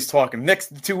now, nobody's talking.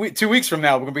 Next 2 weeks from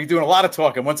now, we're going to be doing a lot of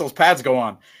talking once those pads go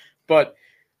on. But,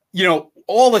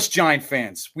 all us Giant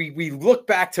fans, we look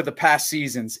back to the past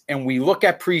seasons and we look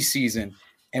at preseason.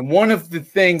 And one of the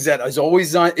things that is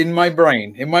always in my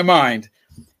brain, in my mind,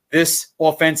 this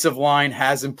offensive line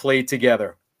hasn't played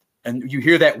together. And you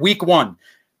hear that week one,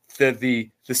 the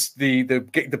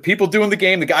people doing the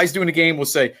game, the guys doing the game will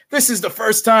say, this is the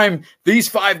first time these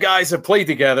 5 guys have played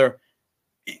together,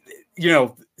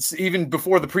 even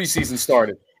before the preseason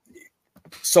started.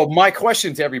 So my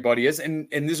question to everybody is, and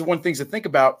this is one thing to think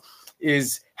about,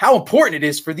 is how important it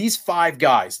is for these 5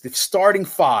 guys, the starting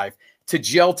 5, to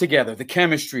gel together, the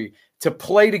chemistry, to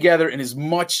play together in as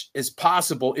much as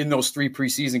possible in those 3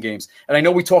 preseason games. And I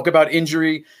know we talk about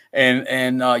injury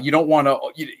and you don't want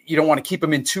to keep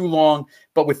them in too long,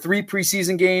 but with 3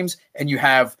 preseason games and you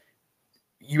have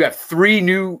 3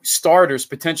 new starters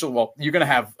potential. Well, you're going to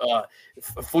have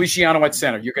Feliciano at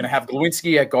center. You're going to have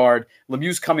Glowinski at guard.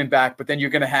 Lemieux's coming back, but then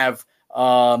you're going to have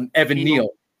Evan Neal.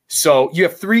 So you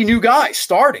have 3 new guys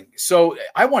starting. So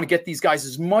I want to get these guys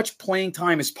as much playing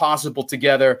time as possible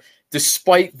together,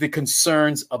 despite the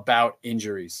concerns about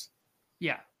injuries.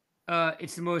 Yeah.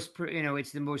 It's the most,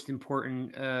 it's the most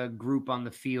important group on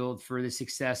the field for the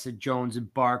success of Jones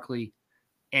and Barkley.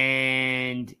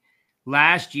 And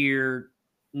last year,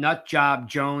 nut job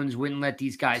Jones wouldn't let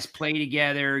these guys play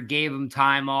together, gave them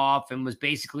time off, and was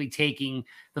basically taking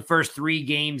the first 3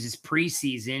 games as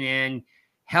preseason. And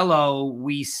hello,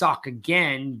 we suck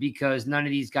again because none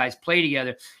of these guys play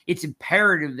together. It's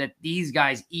imperative that these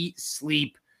guys eat,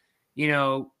 sleep,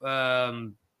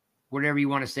 whatever you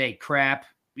want to say, crap,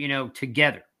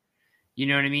 together. You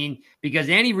know what I mean? Because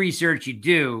any research you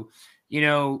do,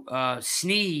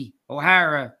 Snee,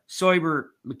 O'Hara, Soibert,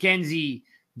 McKenzie,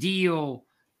 Deal,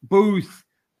 Booth,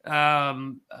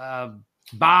 Boss,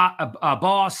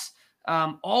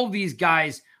 all these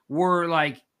guys were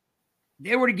like,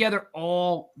 they were together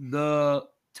all the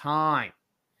time.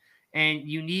 And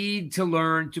you need to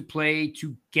learn to play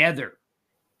together.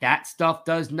 That stuff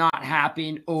does not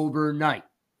happen overnight.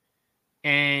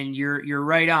 And you're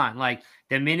right on. Like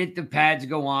the minute the pads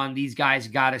go on, these guys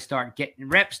got to start getting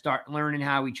reps, start learning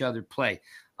how each other play.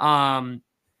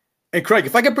 And Craig,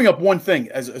 if I could bring up one thing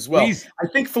as well, Please. I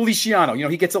think Feliciano,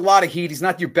 he gets a lot of heat. He's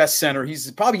not your best center. He's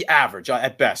probably average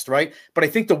at best, right? But I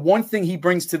think the one thing he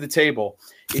brings to the table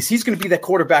is he's going to be that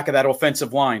quarterback of that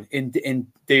offensive line in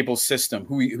Daboll's system,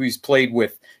 who he's played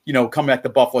with, coming back to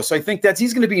Buffalo. So I think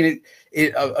he's going to be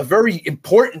a very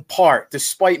important part,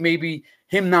 despite maybe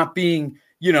him not being,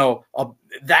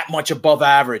 that much above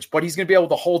average, but he's going to be able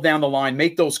to hold down the line,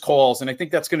 make those calls. And I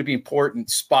think that's going to be an important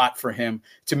spot for him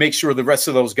to make sure the rest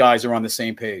of those guys are on the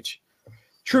same page.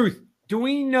 Truth. Do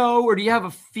we know, or do you have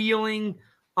a feeling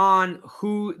on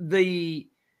who if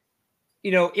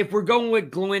we're going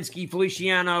with Glowinski,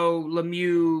 Feliciano,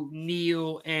 Lemieux,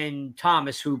 Neal, and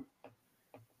Thomas, who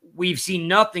we've seen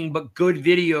nothing but good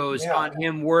videos on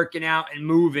him working out and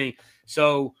moving.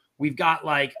 So we've got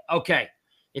okay,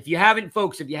 if you haven't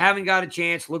got a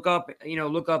chance, look up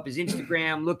his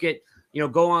Instagram, look at,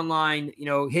 go online,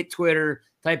 hit Twitter,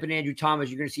 type in Andrew Thomas.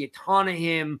 You're going to see a ton of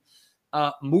him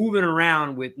moving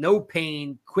around with no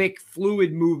pain, quick,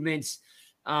 fluid movements.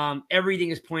 Everything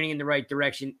is pointing in the right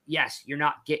direction. Yes, you're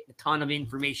not getting a ton of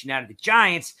information out of the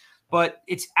Giants, but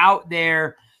it's out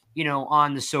there,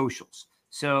 on the socials.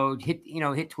 So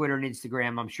hit Twitter and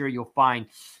Instagram. I'm sure you'll find.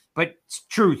 But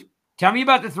Truth, tell me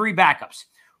about the 3 backups.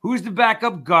 Who's the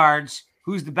backup guards?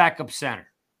 Who's the backup center?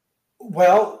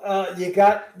 Well, you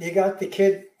got the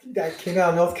kid that came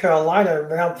out of North Carolina in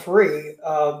round 3.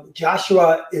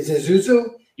 Joshua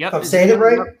Izuzu. Yep, I'm saying it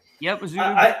right. Yep,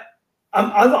 Izuzu.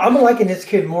 I'm liking this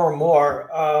kid more and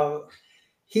more.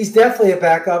 He's definitely a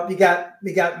backup. You got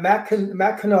Matt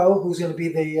Cano, who's going to be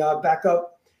the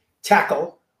backup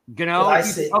tackle. Gano,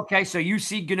 okay, so you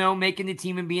see Gano making the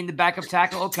team and being the backup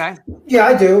tackle, okay? Yeah,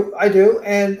 I do.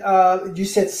 And you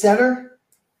said center?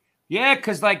 Yeah,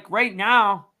 because right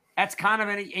now, that's kind of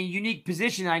a unique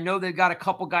position. I know they've got a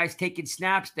couple guys taking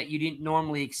snaps that you didn't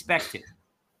normally expect it.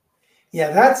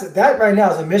 Yeah, that right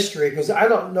now is a mystery because I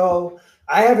don't know.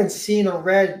 I haven't seen or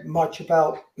read much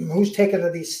about who's taking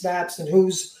these snaps and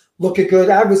who's looking good.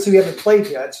 Obviously, we haven't played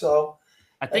yet, so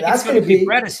I think it's going to be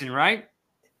Bredesen, right?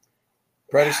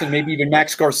 Bredesen, maybe even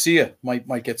Max Garcia might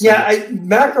get some. Yeah,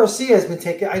 Max Garcia has been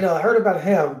taken. I know. I heard about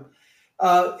him.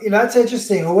 That's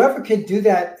interesting. Whoever can do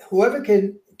that, whoever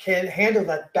can handle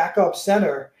that backup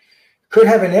center could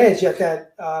have an edge at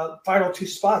that final 2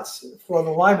 spots for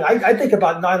the linemen. I think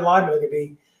about 9 linemen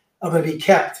are going to be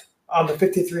kept on the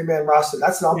 53-man roster.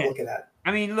 That's what I'm looking at.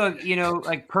 I mean, look,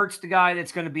 like Perk's the guy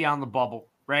that's going to be on the bubble,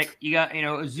 right? You got,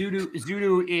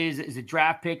 Zudu is a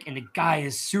draft pick, and the guy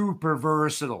is super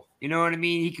versatile. You know what I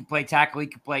mean? He can play tackle, he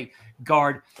can play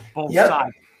guard, both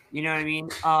sides. You know what I mean?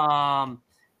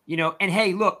 And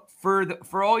hey, look,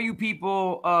 for all you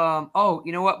people,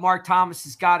 you know what? Mark Thomas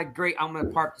has got a great. I'm going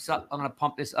to park this up. I'm going to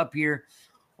pump this up here,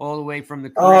 all the way from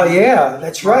the. Oh yeah,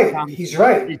 that's right. He's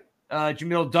right.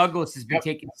 Jamil Douglas has been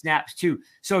taking snaps too.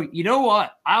 So you know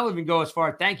what? I'll even go as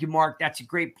far. Thank you, Mark. That's a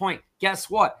great point. Guess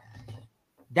what?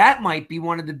 That might be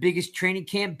one of the biggest training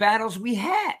camp battles we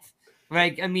have.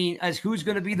 Right? I mean, as who's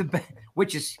going to be the best,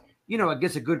 which is, I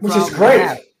guess a good problem. Which is great.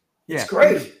 Yeah. It's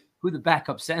great. Who the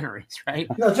backup center is, right?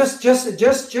 No,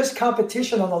 just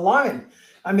competition on the line.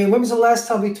 I mean, when was the last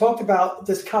time we talked about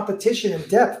this competition in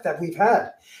depth that we've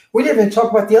had? We didn't even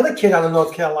talk about the other kid out of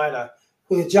North Carolina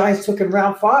who the Giants took in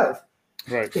round 5.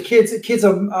 Right. The kid's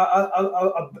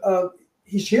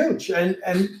he's huge,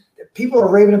 and people are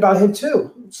raving about him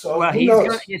too. So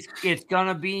it's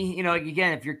gonna be,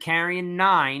 again, if you're carrying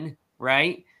 9,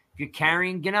 right? If you're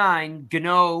carrying 9,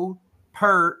 Gano,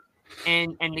 Pert,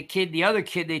 and the other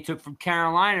kid they took from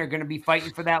Carolina are going to be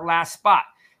fighting for that last spot,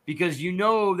 because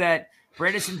that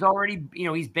Bredeson's already,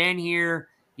 he's been here,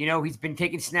 he's been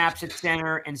taking snaps at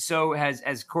center, and so as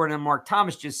Cor'Del and Mark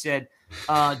Thomas just said,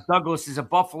 Douglas is a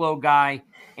Buffalo guy,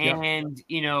 and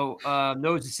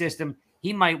knows the system.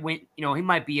 He might win, he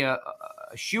might be a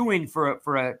shoe-in for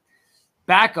a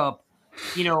backup.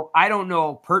 I don't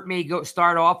know. Pert may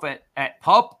start off at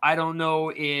PUP. I don't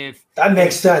know if that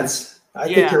makes sense. I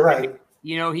think you're right.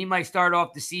 He might start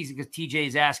off the season because TJ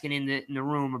is asking in the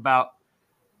room about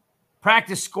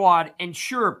practice squad, and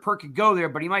sure, Pert could go there,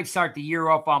 but he might start the year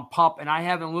off on PUP. And I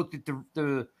haven't looked at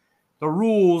the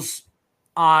rules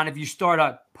on if you start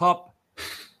a PUP.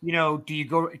 Do you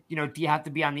go? Do you have to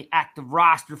be on the active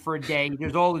roster for a day?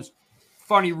 There's all these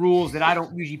funny rules that I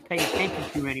don't usually pay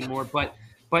attention to anymore. But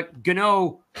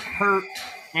Gano, Pert,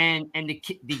 and the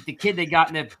kid they got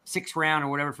in the 6th round or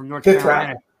whatever from North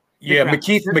Carolina. Yeah,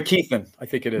 McKeithen, I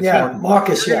think it is. Yeah,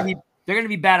 Marcus. They're going to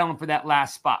be battling for that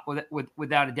last spot,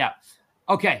 without a doubt.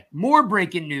 Okay, more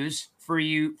breaking news for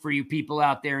you people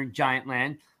out there in Giant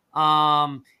Land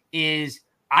is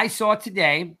I saw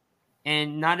today,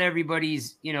 and not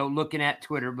everybody's looking at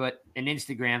Twitter, but and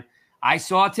Instagram. I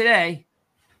saw today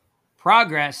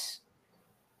progress.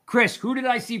 Chris, who did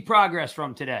I see progress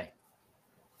from today?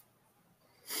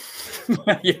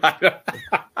 Yeah.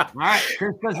 All right.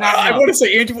 Chris does not know. I want to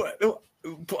say, Andrew,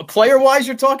 player-wise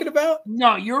you're talking about?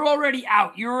 No, you're already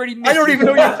out. You already missed I don't even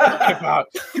know what you're talking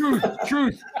about.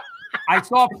 Truth. I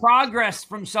saw progress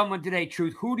from someone today,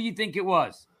 Truth. Who do you think it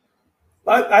was?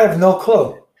 I have no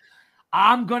clue.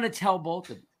 I'm going to tell both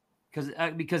of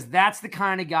you because that's the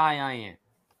kind of guy I am.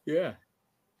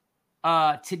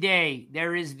 Yeah. Today,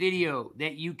 there is video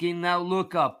that you can now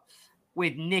look up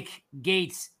with Nick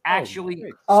Gates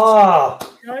actually.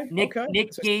 Nick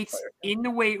Gates in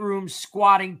the weight room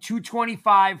squatting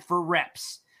 225 for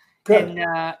reps. Good.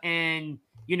 And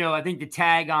I think the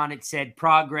tag on it said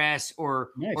progress or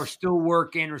still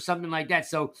working or something like that.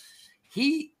 So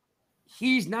he's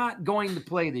not going to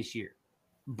play this year.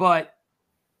 But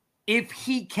if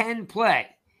he can play,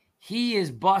 he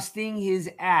is busting his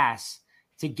ass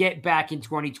to get back in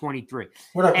 2023.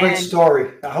 What a great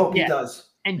story. I hope he does.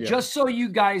 And just so you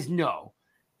guys know,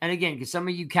 and again, because some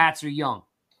of you cats are young,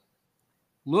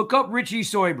 look up Richie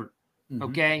Seubert,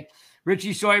 okay?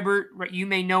 Richie Seubert, you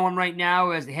may know him right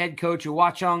now as the head coach of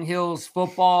Watchung Hills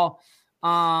football.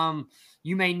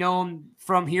 You may know him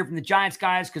from the Giants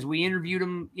guys because we interviewed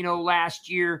him, last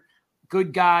year.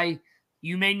 Good guy.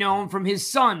 You may know him from his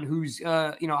son, who's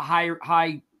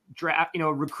high draft,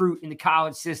 recruit in the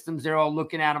college systems. They're all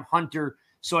looking at him, Hunter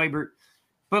Seubert.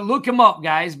 But look him up,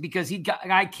 guys, because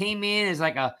guy came in as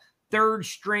like a 3rd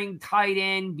string tight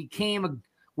end,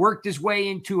 worked his way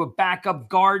into a backup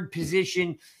guard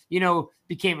position,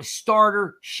 became a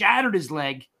starter, shattered his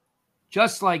leg,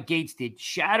 just like Gates did,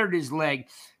 shattered his leg.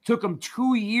 Took him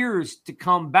 2 years to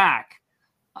come back.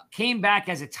 Came back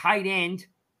as a tight end,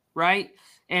 right?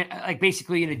 And like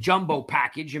basically in a jumbo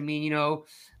package. I mean,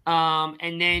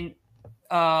 and then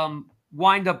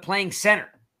wind up playing center.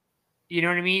 You know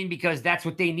what I mean? Because that's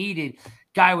what they needed.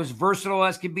 Guy was versatile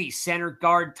as could be, center,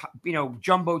 guard,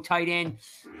 jumbo tight end.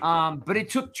 But it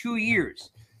took 2 years.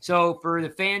 So for the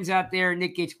fans out there,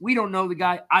 Nick Gates, we don't know the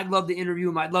guy. I'd love to interview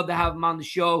him. I'd love to have him on the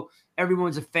show.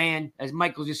 Everyone's a fan. As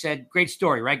Michael just said, great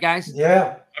story, right, guys?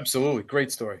 Yeah. Absolutely.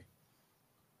 Great story.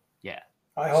 Yeah.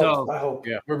 I hope.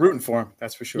 Yeah, we're rooting for him.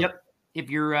 That's for sure. Yep. If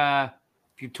you're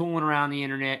tooling around the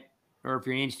internet or if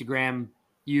you're an Instagram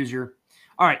user,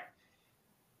 all right,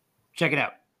 check it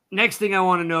out. Next thing I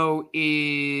want to know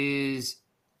is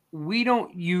we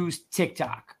don't use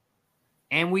TikTok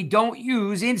and we don't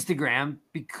use Instagram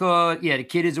because the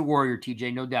kid is a warrior,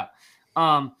 TJ, no doubt.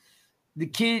 The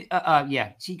kid,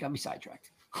 she got me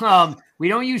sidetracked. We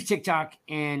don't use TikTok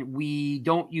and we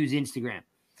don't use Instagram.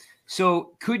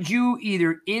 So could you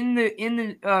either in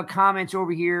the comments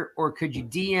over here or could you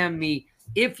DM me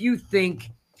if you think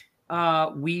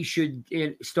we should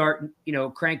start,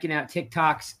 cranking out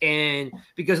TikToks and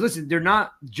because listen, they're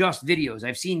not just videos.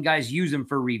 I've seen guys use them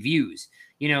for reviews.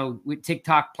 With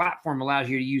TikTok platform allows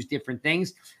you to use different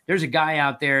things. There's a guy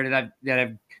out there that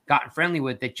I've gotten friendly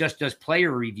with that just does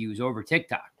player reviews over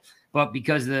TikTok, but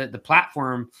because the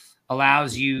platform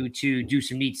allows you to do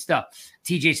some neat stuff.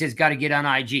 TJ says, got to get on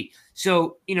IG.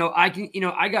 So,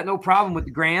 I got no problem with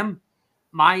the gram.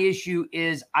 My issue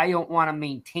is I don't want to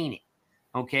maintain it.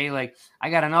 Okay. Like I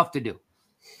got enough to do.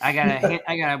 I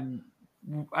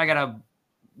gotta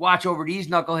watch over these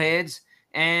knuckleheads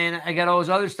and I got all this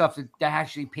other stuff that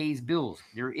actually pays bills.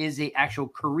 There is a actual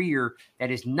career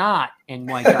that is not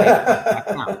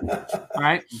NYGuys.com. All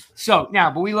right. So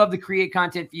now, but we love to create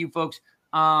content for you folks.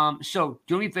 So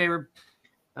do me a favor,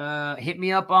 hit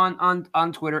me up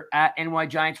on Twitter at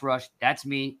NYGiantsRush. That's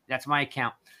me. That's my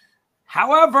account.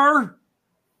 However,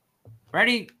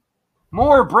 ready?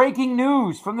 More breaking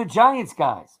news from the Giants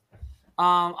guys.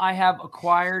 I have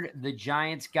acquired the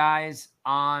Giants guys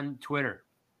on Twitter.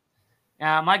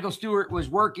 Michael Stewart was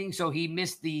working, so he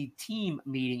missed the team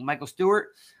meeting. Michael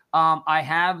Stewart, I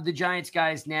have the Giants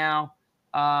guys now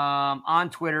on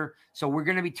Twitter, so we're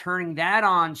going to be turning that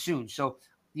on soon. So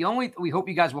we hope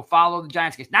you guys will follow the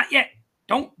Giants guys. Not yet.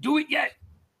 Don't do it yet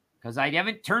because I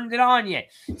haven't turned it on yet.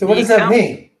 So what does that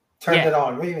mean? Turned it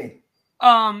on. What do you mean?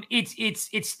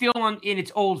 It's still in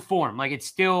its old form. Like it's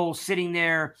still sitting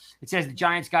there. It says the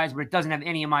Giants guys, but it doesn't have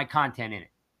any of my content in it.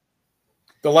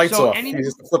 The lights off. You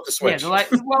just flip the switch. Yeah,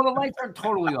 the lights aren't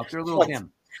totally off. They're a little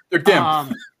dim. They're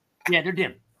dim. They're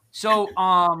dim. So,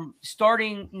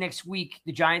 starting next week,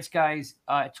 the Giants guys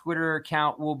Twitter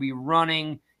account will be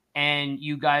running, and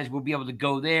you guys will be able to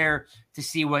go there to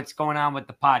see what's going on with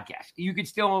the podcast.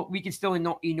 We can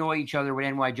still annoy each other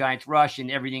with NY Giants Rush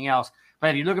and everything else. But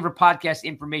if you're looking for podcast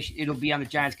information, it'll be on the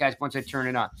Giants guys once I turn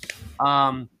it on.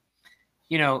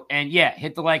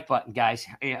 Hit the like button, guys.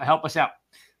 Help us out.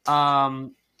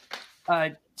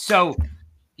 So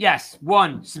yes,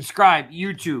 subscribe,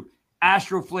 YouTube,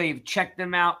 Astroflave, check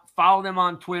them out, follow them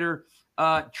on Twitter,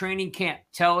 training camp.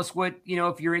 Tell us what,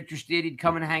 if you're interested in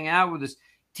coming to hang out with us.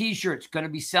 T-shirts, going to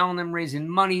be selling them, raising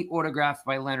money, autographed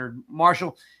by Leonard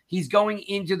Marshall. He's going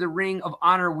into the Ring of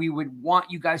Honor. We would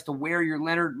want you guys to wear your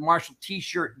Leonard Marshall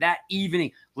T-shirt that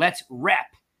evening. Let's rep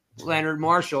Leonard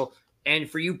Marshall. And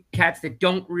for you cats that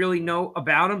don't really know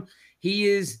about him, he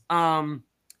is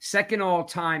second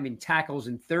all-time in tackles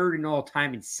and third in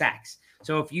all-time in sacks.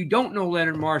 So if you don't know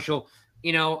Leonard Marshall,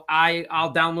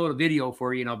 I'll download a video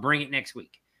for you and I'll bring it next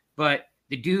week. But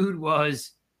the dude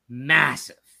was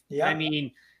massive. Yeah. I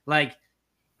mean, look,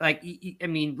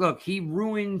 he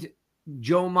ruined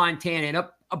Joe Montana. And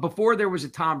before there was a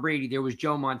Tom Brady, there was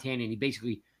Joe Montana, and he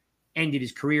basically ended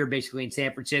his career in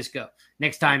San Francisco.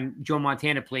 Next time Joe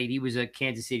Montana played, he was a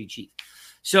Kansas City Chief.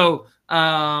 So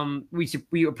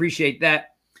we appreciate that.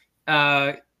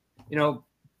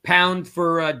 Pound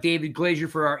for David Glazier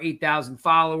for our 8,000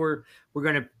 follower. We're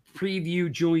going to preview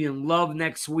Julian Love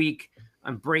next week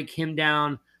and break him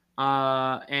down.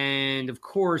 And of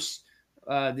course,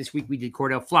 this week we did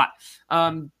Cor'Del Flott.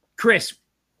 Chris,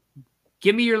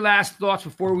 give me your last thoughts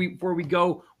before we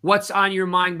go. What's on your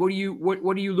mind? What are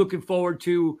you looking forward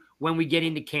to when we get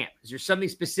into camp? Is there something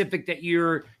specific that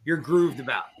you're grooved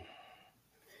about?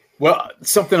 Well,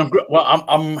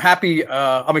 I'm happy.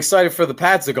 I'm excited for the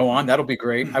pads to go on. That'll be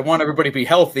great. I want everybody to be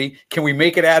healthy. Can we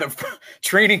make it out of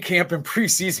training camp and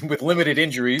preseason with limited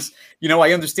injuries?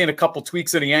 I understand a couple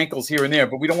tweaks of the ankles here and there,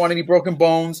 but we don't want any broken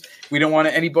bones. We don't want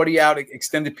anybody out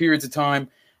extended periods of time.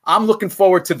 I'm looking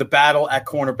forward to the battle at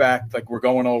cornerback, like we're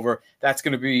going over. That's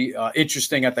going to be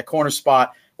interesting at the corner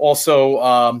spot.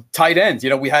 Also, tight ends.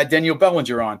 We had Daniel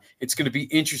Bellinger on. It's going to be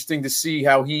interesting to see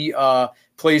how he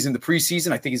plays in the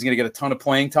preseason. I think he's going to get a ton of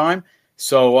playing time.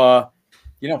 So,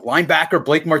 linebacker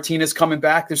Blake Martinez coming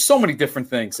back. There's so many different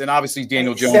things, and obviously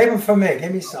Daniel Jones. Save him for me.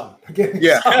 Give me some. So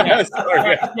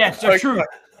true.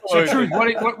 So, Truth,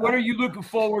 what are you looking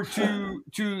forward to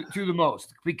the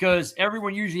most? Because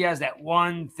everyone usually has that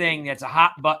one thing that's a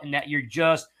hot button that you're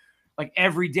just like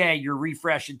every day you're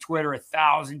refreshing Twitter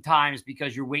 1,000 times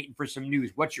because you're waiting for some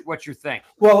news. What's your thing?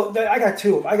 Well, I got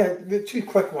two. I got two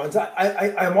quick ones.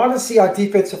 I want to see our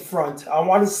defensive front. I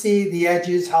want to see the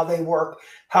edges, how they work,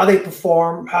 how they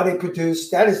perform, how they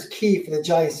produce. That is key for the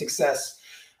Giants' success.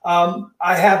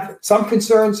 I have some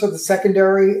concerns for the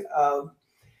secondary.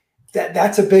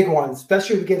 That's a big one,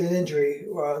 especially if we get an injury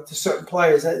to certain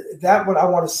players. That what I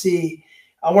want to see.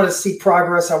 I want to see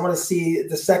progress. I want to see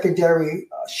the secondary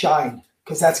shine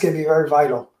because that's going to be very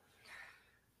vital.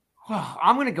 Well,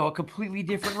 I'm going to go a completely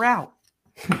different route.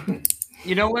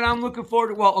 You know what I'm looking forward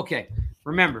to? Well, okay.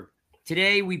 Remember,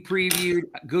 today we previewed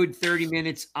a good 30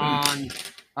 minutes on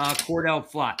Cor'Del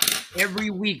Flott.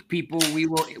 Every week, people, we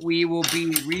will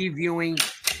be reviewing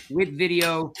with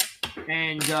video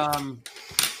and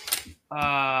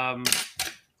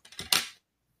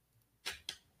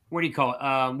what do you call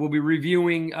it? We'll be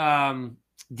reviewing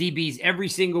DBs every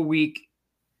single week.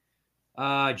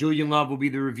 Julian Love will be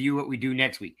the review what we do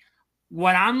next week.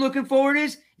 What I'm looking forward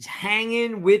is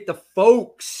hanging with the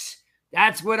folks.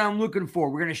 That's what I'm looking for.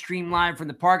 We're going to stream live from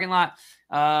the parking lot.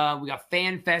 We got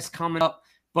Fan Fest coming up,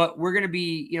 but we're going to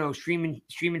be, streaming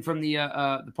from the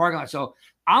parking lot. So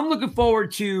I'm looking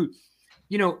forward to,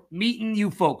 meeting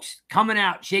you folks, coming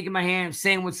out, shaking my hand,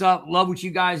 saying what's up, love what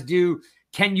you guys do.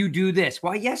 Can you do this?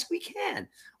 Well, yes, we can.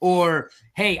 Or,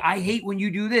 hey, I hate when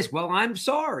you do this. Well, I'm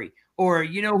sorry. Or,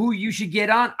 who you should get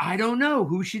on? I don't know.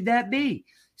 Who should that be?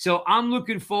 So I'm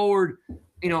looking forward,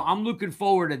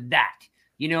 to that.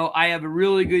 I have a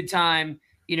really good time,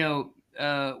 when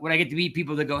I get to meet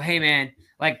people that go, hey, man,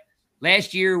 like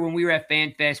last year when we were at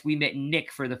Fan Fest, we met Nick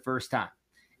for the first time.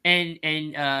 And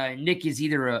Nick is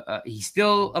either he's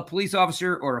still a police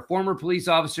officer or a former police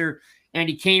officer. And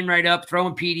he came right up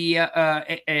throwing PDA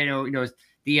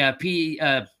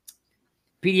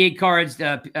cards,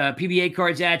 PBA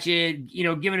cards at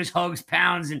you, giving us hugs,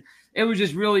 pounds. And it was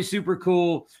just really super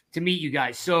cool to meet you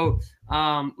guys. So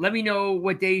let me know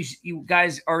what days you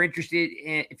guys are interested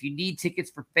in. If you need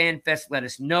tickets for Fan Fest, let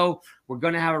us know. We're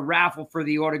going to have a raffle for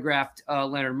the autographed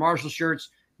Leonard Marshall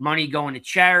shirts, money going to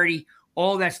charity,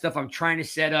 all that stuff I'm trying to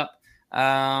set up,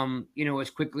 as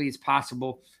quickly as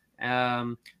possible.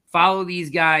 Follow these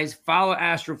guys, follow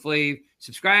Astroflave,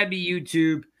 subscribe to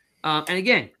YouTube. And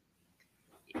again,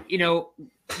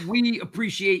 we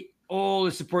appreciate all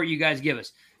the support you guys give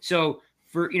us. So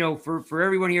for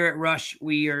everyone here at Rush,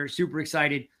 we are super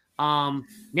excited. Now,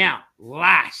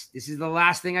 this is the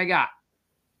last thing I got.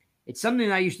 It's something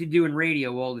I used to do in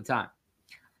radio all the time.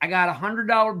 I got a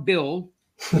 $100 bill.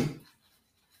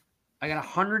 I got a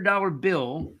 $100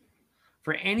 bill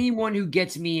for anyone who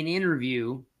gets me an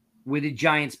interview with a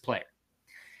Giants player.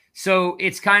 So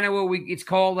it's kind of it's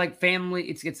called like family.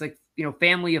 It's like,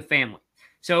 family of family.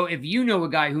 So if you know a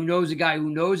guy who knows a guy who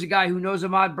knows a guy who knows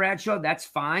Ahmad Bradshaw, that's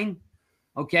fine.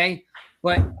 Okay.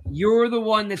 But you're the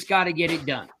one that's got to get it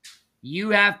done.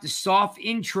 You have to soft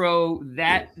intro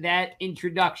that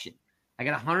introduction. I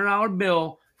got a $100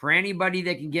 bill for anybody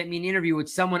that can get me an interview with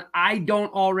someone I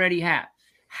don't already have.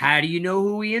 How do you know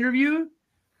who we interviewed?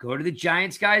 Go to the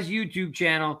Giants Guys YouTube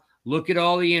channel. Look at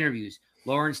all the interviews.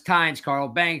 Lawrence Tynes, Carl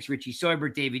Banks, Richie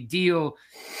Seubert, David Deal,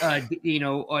 Dan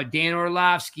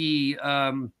Orlovsky,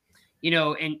 and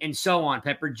so on.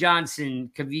 Pepper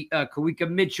Johnson, Kawika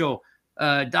Mitchell,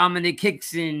 Dominic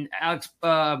Hickson, Alex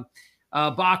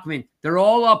Bachman. They're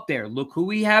all up there. Look who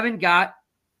we haven't got.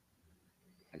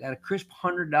 I got a crisp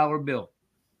 $100 bill.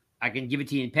 I can give it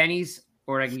to you in pennies,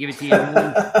 or I can give it to you.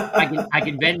 I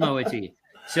can Venmo it to you.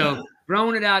 So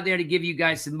throwing it out there to give you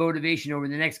guys some motivation over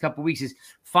the next couple of weeks is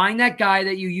find that guy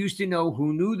that you used to know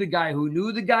who knew the guy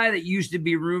that used to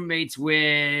be roommates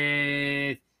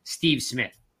with Steve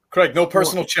Smith. Craig, no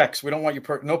personal checks. We don't want you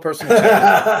no personal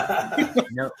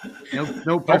checks. no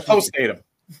Don't post-date them.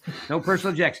 No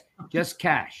personal checks. Just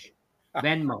cash,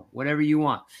 Venmo, whatever you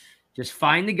want. Just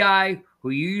find the guy who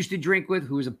you used to drink with,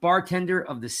 who is a bartender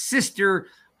of the sister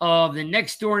of the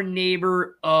next door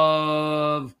neighbor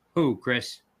of who,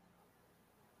 Chris?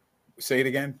 Say it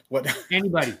again. What?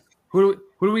 Anybody. Who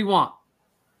do we want?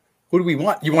 Who do we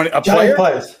want? You want a Giant player?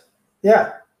 Players.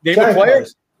 Yeah. Name a player?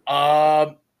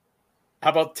 How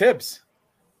about Tibbs?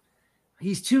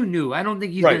 He's too new. I don't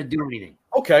think he's going to do anything.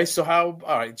 Okay, so all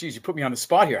right, geez, you put me on the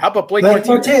spot here. How about Blake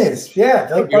Martinez? Yeah,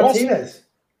 Blake Martinez.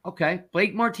 Okay.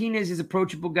 Blake Martinez is an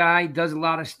approachable guy. Does a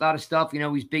lot of stuff. He's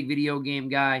a big video game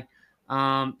guy.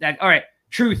 All right.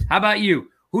 Truth, how about you?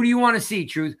 Who do you want to see,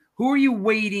 Truth? Who are you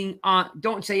waiting on?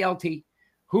 Don't say LT.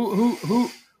 Who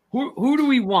do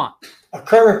we want? A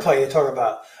current player you're talking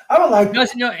about. I would like.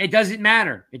 It doesn't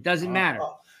matter. It doesn't matter.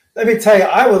 Let me tell you,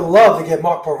 I would love to get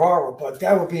Mark Bavaro, but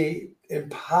that would be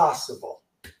impossible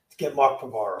to get Mark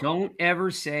Bavaro. Don't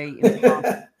ever say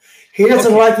impossible. He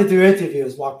doesn't like to do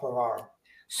interviews, Mark Bavaro.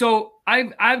 So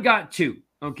I've got two.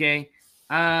 Okay.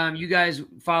 You guys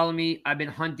follow me. I've been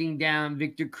hunting down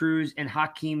Victor Cruz and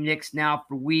Hakeem Nicks now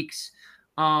for weeks.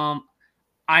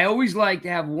 I always like to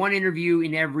have one interview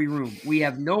in every room. We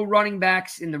have no running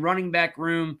backs in the running back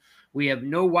room. We have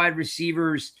no wide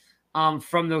receivers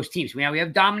from those teams. We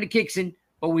have Dominic Hickson,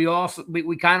 but we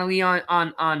kind of lean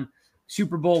on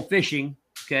Super Bowl fishing.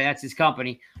 Okay, that's his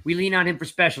company. We lean on him for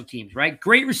special teams, right?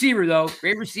 Great receiver, though.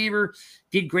 Great receiver.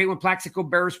 Did great when Plaxico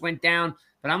Burress went down.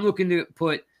 But I'm looking to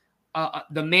put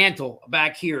the mantle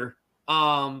back here.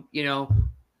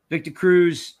 Victor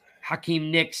Cruz,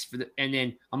 Hakeem Nicks and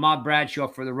then Ahmad Bradshaw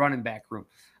for the running back room.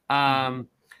 So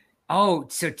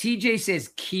TJ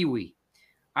says Kiwi.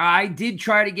 I did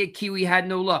try to get Kiwi, had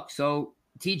no luck. So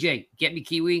TJ, get me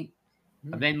Kiwi.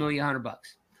 I'll Venmo you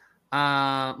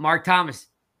 $100. Mark Thomas,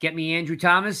 get me Andrew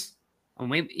Thomas. I'll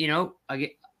Venmo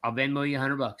you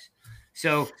 $100.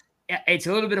 So it's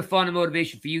a little bit of fun and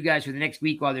motivation for you guys for the next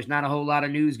week while there's not a whole lot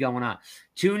of news going on.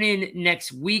 Tune in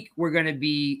next week. We're going to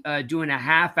be doing a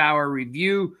half-hour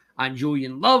review on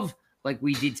Julian Love like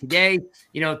we did today.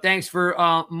 Thanks for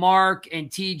Mark and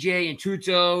TJ and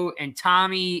Tuto and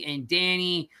Tommy and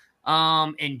Danny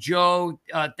and Joe.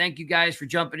 Thank you guys for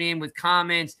jumping in with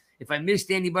comments. If I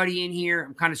missed anybody in here,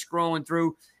 I'm kind of scrolling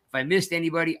through. If I missed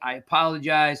anybody, I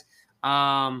apologize.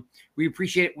 We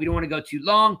appreciate it. We don't want to go too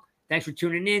long. Thanks for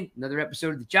tuning in. Another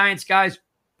episode of the Giants, guys.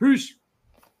 Peace.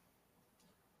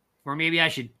 Or maybe I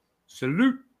should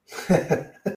salute.